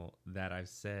Daniel, that I've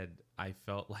said I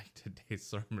felt like today's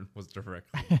sermon was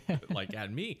directly like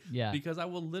at me. Yeah. Because I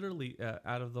will literally,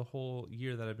 out of the whole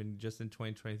year that I've been just in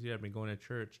 2023, I've been going to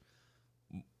church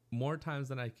more times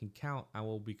than I can count. I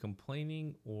will be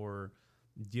complaining or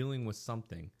dealing with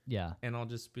something. Yeah. And I'll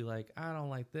just be like, I don't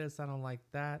like this. I don't like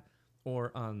that.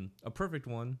 Or a perfect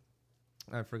one,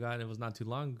 I forgot, it was not too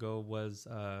long ago, was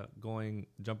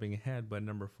jumping ahead, but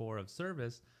number 4 of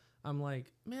service. I'm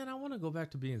like, man, I want to go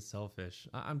back to being selfish.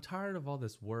 I'm tired of all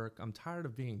this work. I'm tired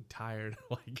of being tired.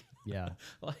 Like, Yeah.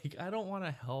 like I don't want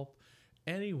to help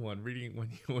anyone reading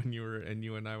when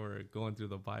you and I were going through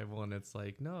the Bible, and it's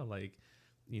like, no, like,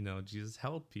 you know, Jesus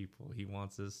helped people. He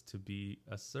wants us to be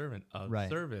a servant of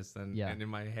service. And in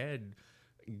my head,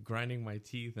 grinding my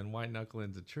teeth and white knuckle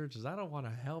into churches, I don't want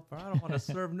to help or I don't want to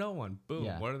serve no one. Boom.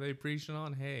 Yeah. What are they preaching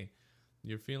on? Hey,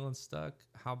 you're feeling stuck.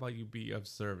 How about you be of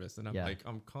service? And I'm like,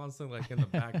 I'm constantly like in the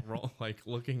back row, like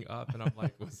looking up, and I'm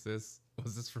like, was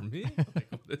this for me? Like,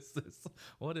 what is this?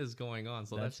 What is going on?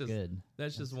 So that's just good.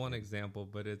 That's just one example,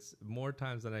 but it's more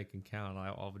times than I can count.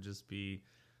 I'll just be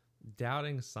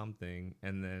doubting something,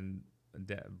 and then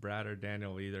Brad or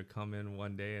Daniel will either come in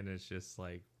one day and it's just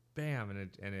like bam,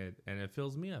 and it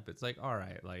fills me up. It's like, all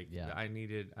right, like I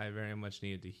very much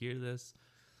needed to hear this.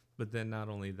 But then not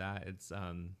only that, it's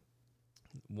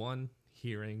one,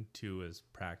 hearing, 2 is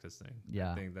practicing.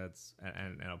 I think that's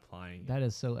and applying. That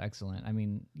is so excellent. I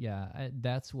mean,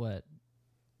 that's what,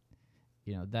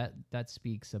 you know, that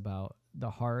speaks about the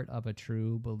heart of a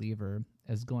true believer,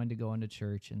 as going to go into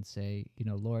church and say, you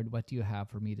know, Lord, what do you have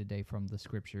for me today from the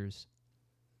scriptures?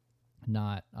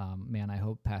 Not, man, I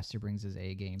hope Pastor brings his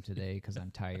A game today because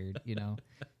I'm tired, you know?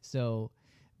 So,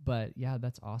 but yeah,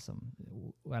 that's awesome.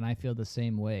 And I feel the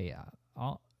same way.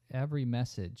 Every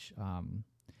message,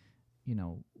 you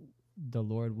know, the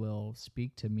Lord will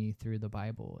speak to me through the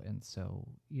Bible. And so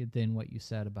then what you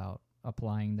said about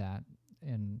applying that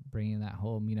and bringing that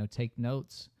home, you know, take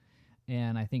notes.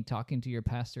 And I think talking to your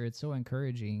pastor, it's so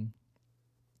encouraging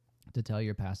to tell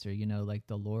your pastor, you know, like,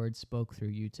 the Lord spoke through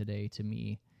you today to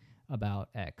me about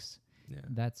X. Yeah.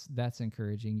 That's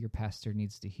encouraging. Your pastor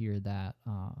needs to hear that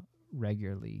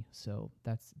regularly. So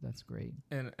that's great.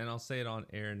 And I'll say it on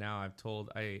air now.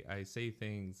 I say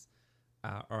things,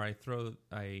 or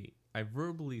I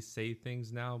verbally say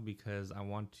things now because I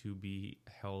want to be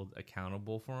held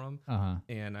accountable for them.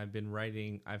 And I've been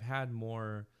writing. I've had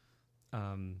more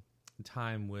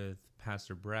time with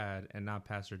Pastor Brad and not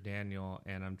Pastor Daniel,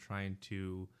 and I'm trying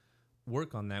to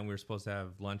work on that. We were supposed to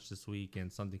have lunch this week,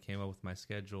 and something came up with my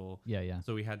schedule.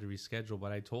 So we had to reschedule.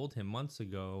 But I told him months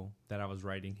ago that I was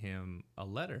writing him a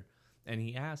letter, and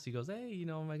he asked. He goes, "Hey, you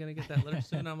know, am I gonna get that letter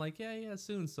soon?" I'm like, "Yeah,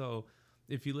 soon." So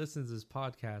if you listen to this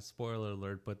podcast, spoiler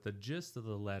alert, but the gist of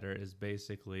the letter is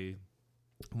basically,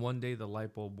 one day the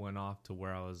light bulb went off to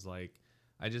where I was like,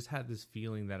 I just had this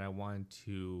feeling that I wanted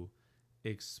to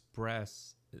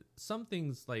express some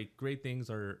things. Like, great things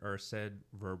are said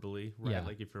verbally, right?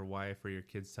 Like if your wife or your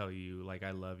kids tell you, like,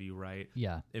 I love you, right?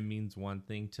 It means one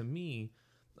thing. To me,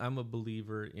 I'm a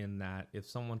believer in that if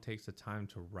someone takes the time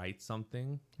to write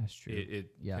something, that's true.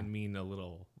 It can mean a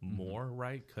little more,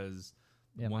 right? Because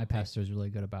my pastor is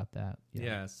really good about that.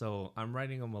 So I'm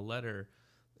writing him a letter,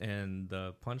 and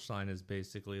the punchline is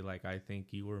basically like, I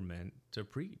think you were meant to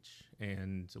preach,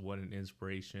 and what an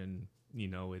inspiration, you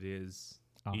know, it is.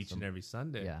 Awesome. Each and every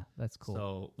Sunday. Yeah, that's cool.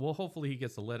 So, well, hopefully he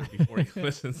gets a letter before he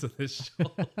listens to this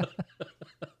show.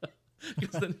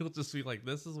 Because then he'll just be like,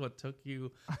 this is what took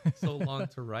you so long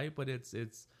to write. But it's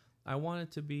I want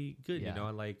it to be good. You know,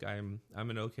 like, I'm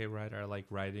an okay writer. I like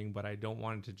writing, but I don't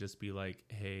want it to just be like,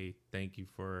 hey, thank you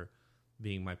for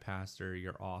being my pastor.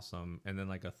 You're awesome. And then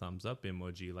like a thumbs up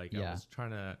emoji. Like, I was trying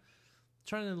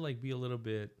to like be a little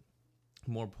bit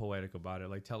more poetic about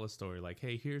it. Like, tell a story, like,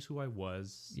 hey, here's who I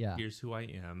was, here's who I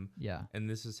am, and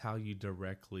this is how you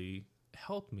directly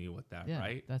helped me with that,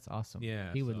 right? That's awesome.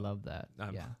 He would love that.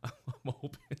 I'm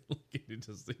hoping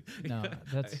to see. No,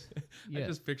 that's I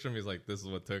just picture him as like, this is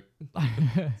what took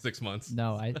 6 months.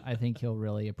 No, I think he'll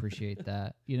really appreciate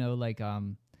that. You know, like,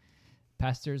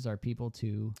 pastors are people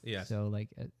too. So like,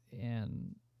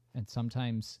 and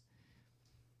sometimes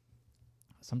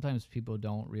people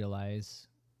don't realize.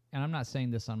 And I'm not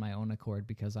saying this on my own accord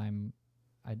because I'm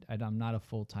not a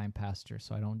full-time pastor,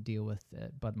 so I don't deal with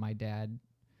it. But my dad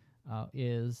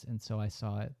is, and so I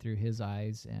saw it through his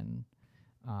eyes, and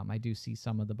I do see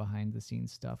some of the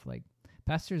behind-the-scenes stuff. Like,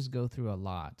 pastors go through a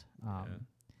lot.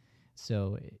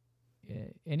 So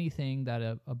anything that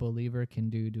a believer can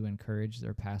do to encourage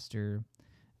their pastor,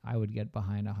 I would get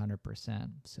behind 100%.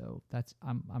 So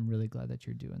I'm really glad that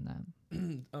you're doing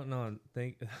that. Oh no,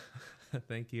 thank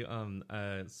you.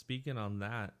 Speaking on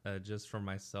that, just for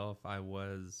myself, I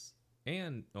was,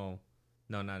 and oh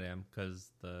no, not am,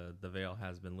 because the veil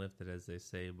has been lifted, as they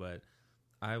say, but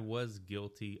I was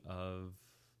guilty of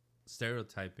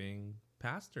stereotyping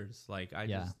pastors. Like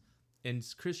just in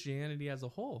Christianity as a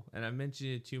whole, and I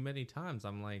mentioned it too many times.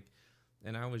 I'm like,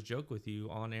 and I always joke with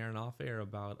you on air and off air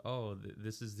about,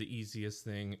 this is the easiest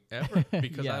thing ever,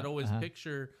 because I'd always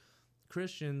picture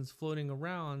Christians floating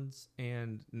around,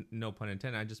 and no pun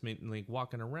intended, I just mean like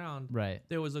walking around. Right.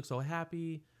 They always look so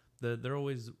happy. I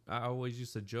always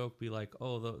used to joke, be like,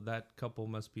 that couple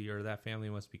must be, or that family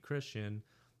must be Christian.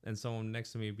 And someone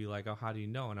next to me would be like, oh, how do you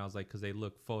know? And I was like, because they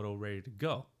look photo ready to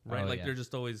go, right? They're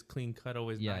just always clean cut,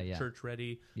 always church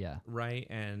ready, right?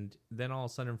 And then all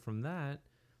of a sudden from that,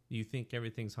 you think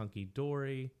everything's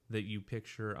hunky-dory, that you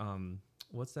picture,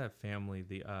 what's that family?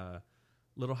 The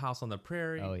Little House on the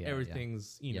Prairie.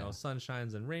 Everything's,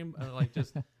 sunshines and rainbow, like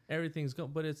just everything's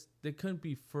going. But it couldn't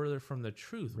be further from the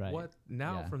truth. Right. What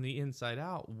now from the inside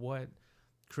out, what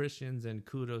Christians, and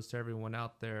kudos to everyone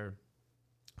out there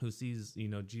who sees,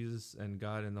 Jesus and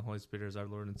God and the Holy Spirit as our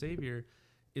Lord and Savior,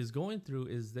 is going through,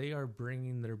 is they are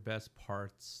bringing their best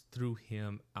parts through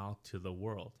Him out to the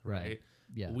world, right?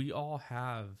 Yeah. We all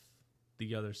have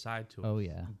the other side to it. Oh,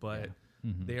 yeah. But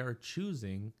they are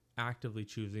actively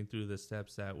choosing through the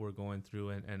steps that we're going through,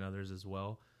 and others as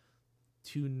well,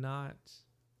 to not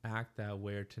act that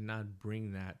way, or to not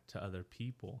bring that to other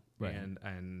people. Right.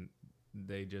 And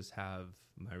they just have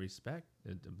my respect,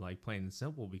 like plain and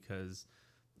simple, because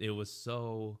it was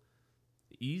so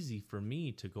easy for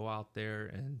me to go out there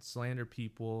and slander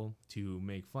people, to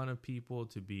make fun of people,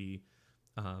 to be,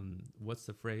 what's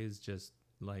the phrase? Just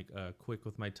like quick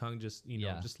with my tongue, just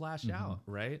lash out,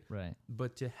 right? Right.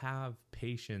 But to have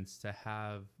patience,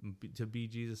 to be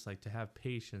Jesus, like to have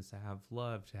patience, to have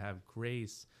love, to have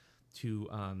grace, to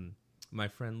my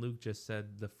friend Luke just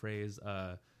said the phrase,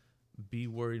 be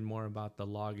worried more about the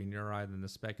log in your eye than the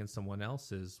speck in someone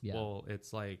else's. Well,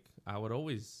 it's like I would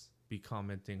always be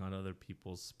commenting on other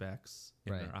people's specks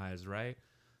in their eyes, right?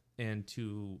 And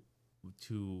to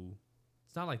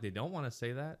it's not like they don't want to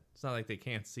say that. It's not like they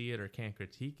can't see it or can't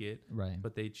critique it, right?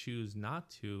 But they choose not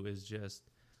to. Is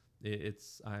just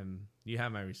you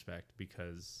have my respect,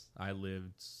 because I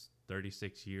lived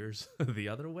 36 years the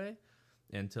other way,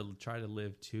 and to try to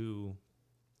live too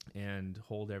and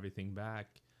hold everything back,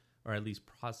 or at least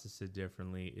process it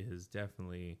differently, is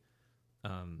definitely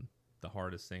the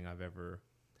hardest thing I've ever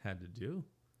had to do.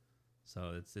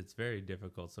 So it's very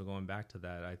difficult. So going back to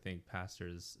that, I think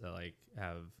pastors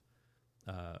have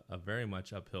a very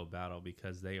much uphill battle,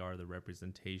 because they are the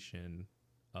representation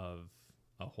of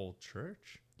a whole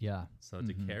church. Yeah. So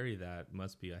to carry that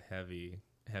must be a heavy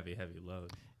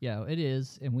load. Yeah, it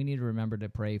is. And we need to remember to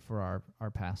pray for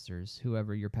our pastors,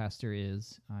 whoever your pastor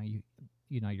is.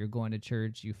 You're going to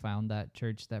church, you found that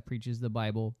church that preaches the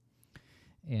Bible,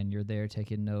 and you're there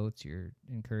taking notes, you're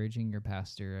encouraging your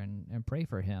pastor, and pray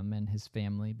for him and his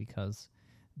family, because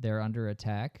they're under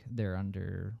attack. They're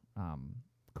under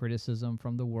criticism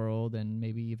from the world, and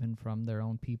maybe even from their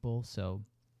own people. So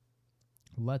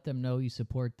let them know you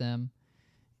support them,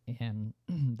 and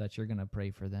that you're going to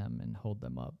pray for them and hold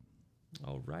them up.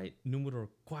 All right. Número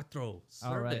 4. Service.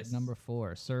 All right. Number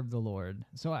 4, serve the Lord.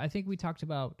 So I think we talked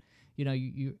about,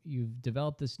 you've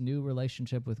developed this new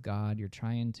relationship with God. You're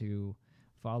trying to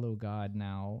follow God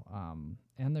now.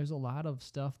 And there's a lot of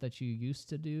stuff that you used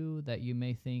to do that you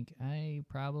may think, I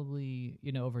probably,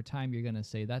 over time you're going to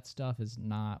say that stuff is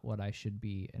not what I should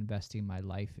be investing my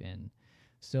life in.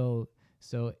 So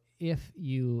if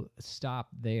you stop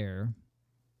there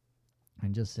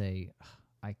and just say,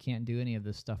 I can't do any of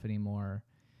this stuff anymore,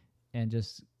 and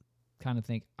just kind of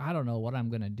think, I don't know what I'm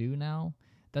going to do now,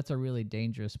 that's a really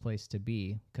dangerous place to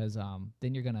be, because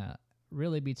then you're going to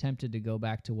really be tempted to go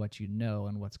back to what you know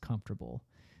and what's comfortable.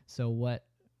 So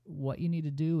what you need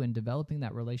to do in developing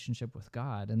that relationship with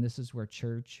God, and this is where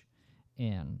church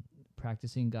and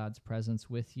practicing God's presence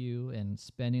with you and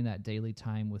spending that daily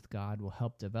time with God will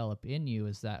help develop in you,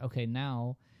 is that, okay,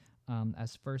 now,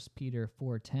 as 1 Peter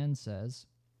 4:10 says,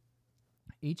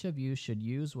 each of you should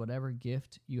use whatever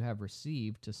gift you have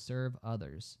received to serve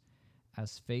others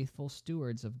as faithful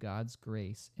stewards of God's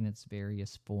grace in its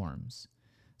various forms.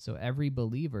 So every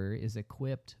believer is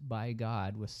equipped by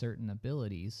God with certain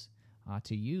abilities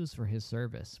to use for his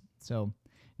service. So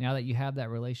now that you have that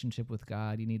relationship with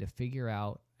God, you need to figure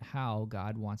out how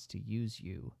God wants to use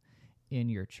you in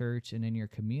your church and in your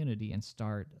community, and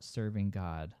start serving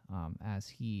God as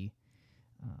he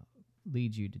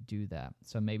lead you to do that.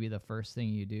 So maybe the first thing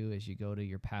you do is you go to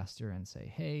your pastor and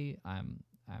say, "Hey, I'm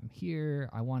here.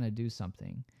 I want to do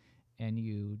something." And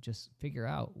you just figure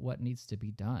out what needs to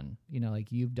be done.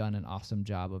 Like you've done an awesome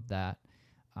job of that.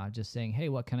 Just saying, "Hey,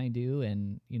 what can I do?"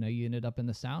 And, you ended up in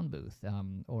the sound booth,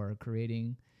 or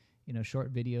creating,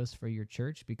 short videos for your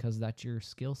church because that's your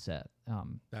skill set.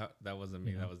 That wasn't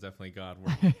me. That was definitely God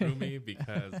working through me,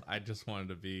 because I just wanted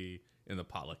to be in the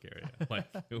potluck area. Like,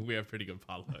 we have pretty good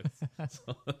potlucks.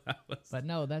 So But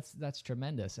no, that's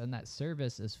tremendous. And that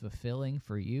service is fulfilling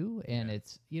for you. And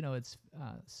it's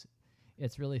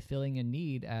really filling a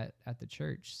need at the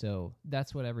church. So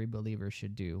that's what every believer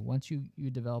should do. Once you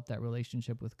develop that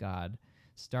relationship with God,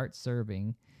 start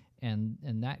serving. And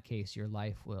in that case, your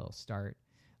life will start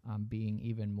being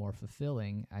even more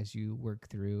fulfilling as you work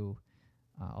through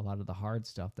a lot of the hard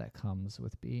stuff that comes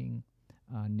with being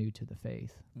new to the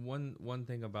faith. One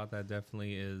thing about that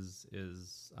definitely is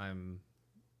I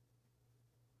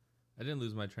didn't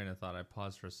lose my train of thought. I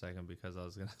paused for a second because I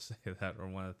was going to say that. Or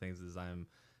one of the things is I'm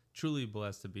truly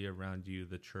blessed to be around you,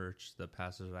 the church, the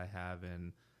pastors I have,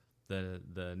 and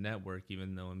the network.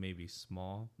 Even though it may be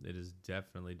small, it is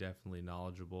definitely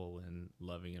knowledgeable and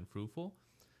loving and fruitful.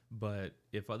 But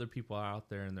if other people are out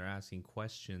there and they're asking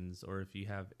questions, or if you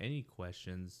have any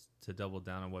questions, to double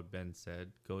down on what Ben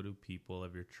said, go to people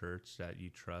of your church that you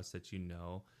trust, that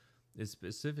is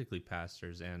specifically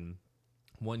pastors. And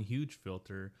one huge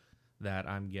filter that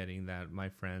I'm getting, that my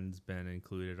friends, Ben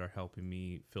included, are helping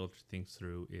me filter things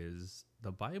through, is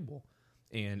the Bible.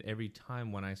 And every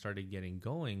time when I started getting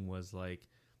going was like,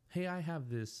 hey, I have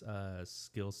this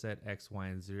skill set X, Y,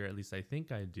 and Z, or at least I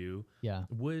think I do. Yeah.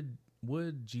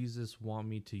 Would Jesus want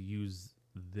me to use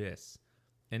this?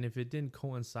 And if it didn't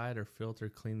coincide or filter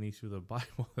cleanly through the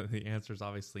Bible, then the answer is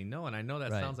obviously no. And I know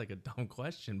that sounds like a dumb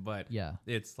question, but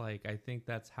it's like, I think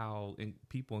that's how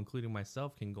people, including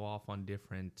myself, can go off on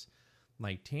different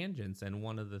like tangents. And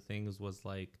one of the things was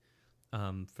like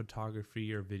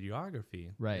photography or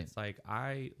videography. Right. It's like,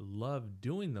 I love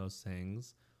doing those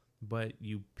things, but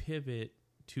you pivot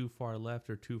too far left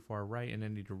or too far right in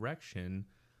any direction,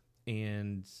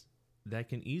 and that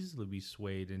can easily be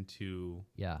swayed into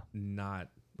not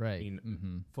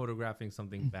photographing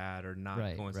something bad or not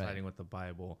coinciding with the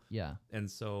Bible. Yeah. And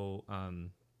so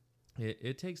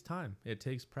it takes time. It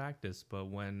takes practice.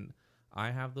 But when I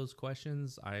have those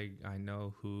questions, I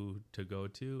know who to go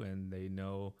to, and they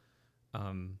know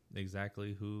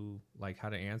exactly how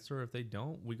to answer. If they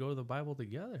don't, we go to the Bible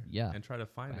together and try to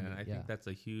find it. And I think that's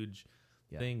a huge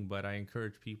thing, but I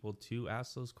encourage people to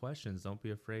ask those questions. Don't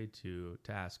be afraid to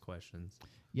ask questions.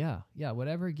 Yeah.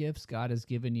 Whatever gifts God has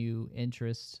given you,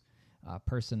 interest,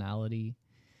 personality,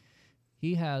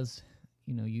 He has,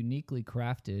 uniquely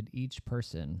crafted each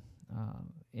person.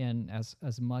 And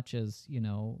as much as,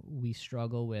 we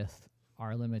struggle with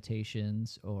our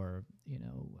limitations, or,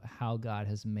 how God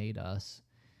has made us,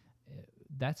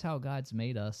 that's how God's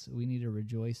made us. We need to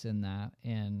rejoice in that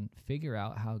and figure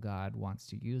out how God wants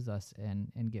to use us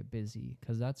and get busy,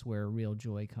 because that's where real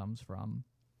joy comes from.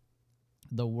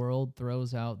 The world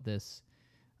throws out this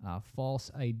false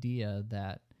idea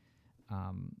that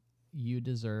you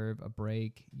deserve a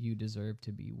break, you deserve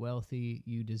to be wealthy,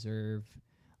 you deserve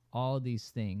all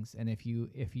these things. And if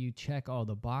you check all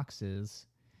the boxes,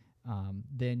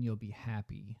 then you'll be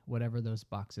happy, whatever those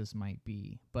boxes might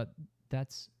be. But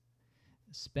that's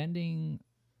spending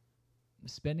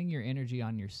your energy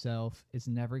on yourself is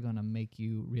never going to make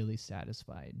you really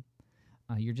satisfied.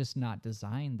 You're just not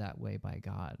designed that way by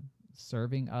God.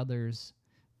 Serving others,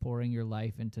 pouring your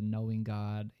life into knowing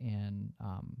God and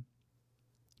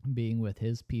being with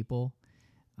His people,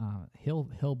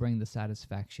 He'll bring the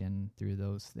satisfaction through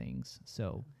those things.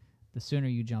 So the sooner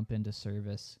you jump into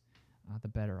service, the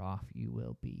better off you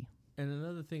will be. And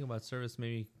another thing about service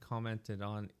maybe commented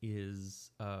on is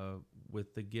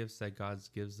with the gifts that God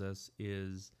gives us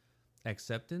is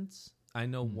acceptance. I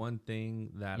know one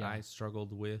thing that I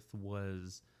struggled with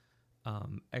was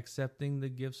accepting the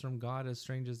gifts from God, as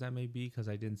strange as that may be, because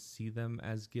I didn't see them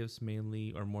as gifts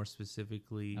mainly, or more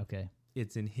specifically,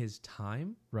 it's in His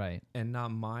time, right, and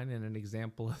not mine. And an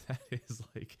example of that is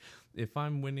like, if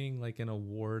I'm winning like an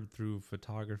award through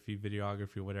photography,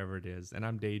 videography, whatever it is, and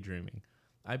I'm daydreaming,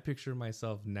 I picture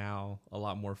myself now a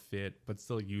lot more fit, but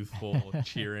still youthful,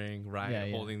 cheering,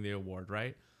 right, holding the award,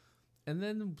 right? And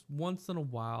then once in a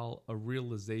while, a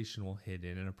realization will hit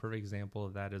in. And a perfect example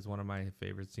of that is one of my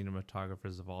favorite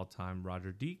cinematographers of all time,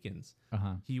 Roger Deakins.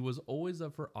 He was always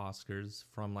up for Oscars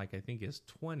from I think his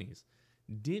 20s.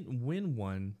 Didn't win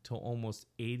one till almost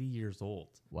 80 years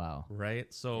old. Wow.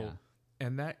 Right? So,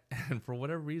 and for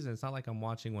whatever reason, it's not like I'm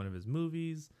watching one of his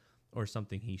movies. or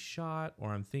something he shot,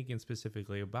 or I'm thinking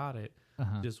specifically about it,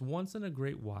 just once in a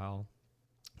great while,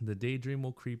 the daydream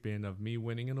will creep in of me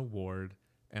winning an award,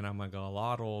 and I'm like a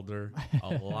lot older,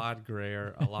 a lot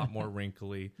grayer, a lot more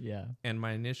wrinkly. Yeah. And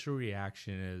my initial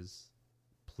reaction is,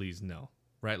 please no,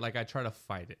 right? Like I try to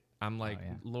fight it. I'm like,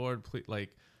 Lord, please,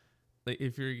 like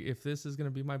if this is going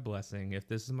to be my blessing, if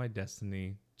this is my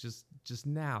destiny, just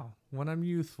now when I'm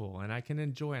youthful and I can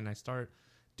enjoy it, and I start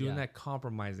doing that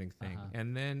compromising thing.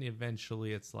 And then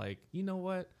eventually it's like, you know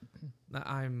what?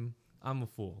 I'm a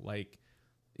fool. Like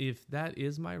if that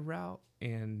is my route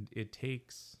and it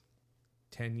takes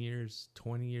 10 years,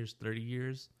 20 years, 30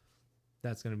 years,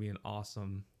 that's going to be an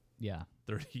awesome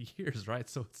 30 years, right?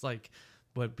 So it's like,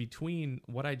 but between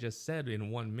what I just said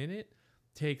in 1 minute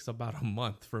takes about a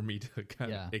month for me to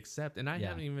kind of accept. And I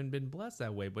haven't even been blessed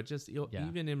that way, but just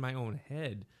even in my own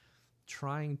head,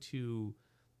 trying to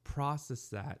process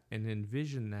that and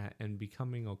envision that and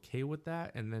becoming okay with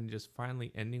that. And then just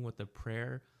finally ending with a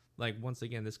prayer. Like, once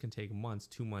again, this can take months,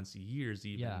 2 months, years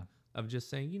even, of just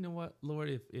saying, you know what,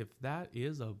 Lord, if that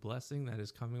is a blessing that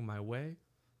is coming my way,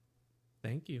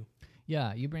 thank you.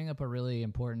 Yeah, you bring up a really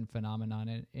important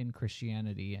phenomenon in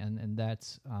Christianity, and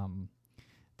that's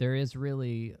there is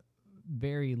really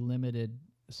very limited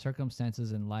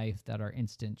circumstances in life that are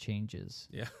instant changes.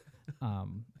 Yeah.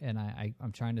 And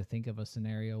I'm trying to think of a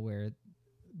scenario where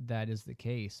that is the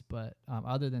case, but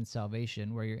other than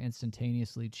salvation, where you're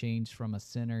instantaneously changed from a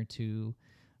sinner to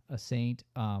a saint,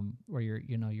 where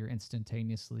you're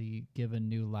instantaneously given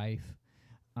new life.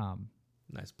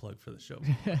 Nice plug for the show.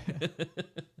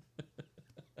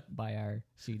 Buy our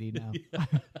CD now.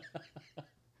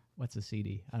 What's a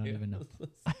CD? I don't even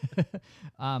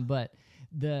know. But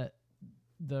the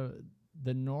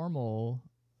normal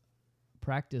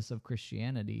practice of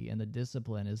Christianity and the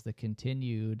discipline is the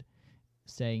continued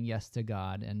saying yes to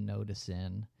God and no to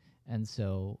sin. And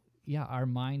so, our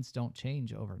minds don't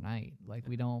change overnight. Like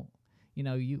we don't,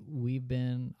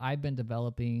 I've been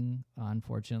developing,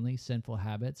 unfortunately, sinful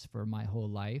habits for my whole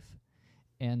life,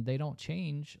 and they don't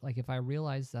change. Like if I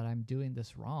realize that I'm doing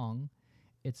this wrong,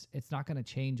 it's not going to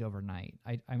change overnight.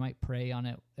 I might pray on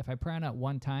it. If I pray on it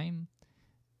one time,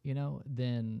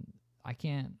 then I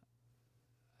can't,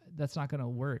 that's not going to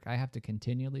work. I have to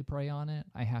continually pray on it.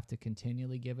 I have to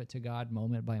continually give it to God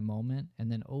moment by moment.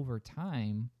 And then over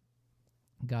time,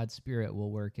 God's Spirit will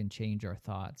work and change our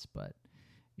thoughts. But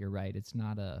you're right. It's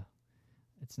not a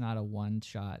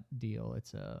one-shot deal.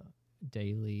 It's a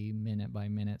daily, minute by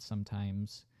minute,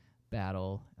 sometimes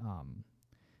battle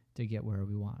to get where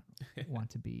we want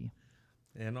to be.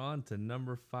 And on to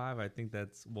number 5. I think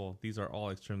these are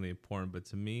all extremely important, but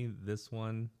to me, this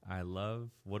one I love.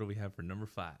 What do we have for number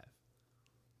 5?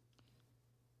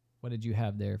 What did you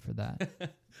have there for that?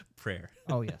 Prayer.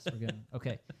 Oh, yes. We're good.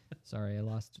 Okay. Sorry, I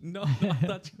lost. No, I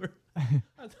thought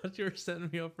you were setting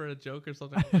me up for a joke or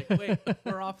something. I'm like, wait,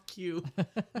 we're off cue.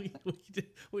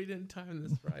 We didn't time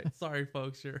this right. Sorry,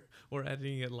 folks. We're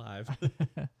editing it live.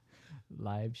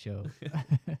 Live show.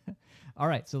 All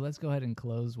right, so let's go ahead and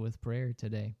close with prayer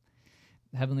today.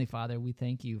 Heavenly Father, we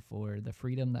thank you for the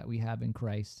freedom that we have in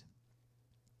Christ.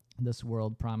 This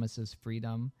world promises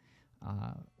freedom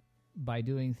by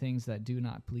doing things that do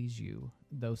not please you.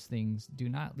 Those things do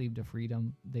not lead to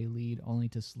freedom. They lead only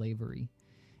to slavery.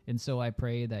 And so I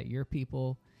pray that your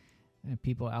people and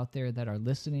people out there that are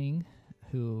listening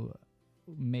who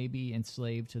may be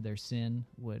enslaved to their sin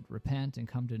would repent and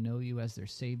come to know you as their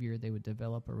Savior. They would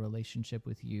develop a relationship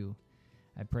with you.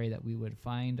 I pray that we would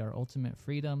find our ultimate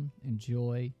freedom and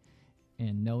joy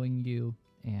in knowing you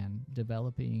and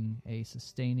developing a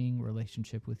sustaining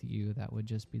relationship with you that would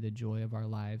just be the joy of our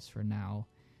lives for now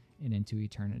and into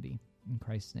eternity. In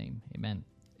Christ's name, amen.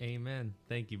 Amen.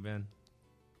 Thank you, Ben.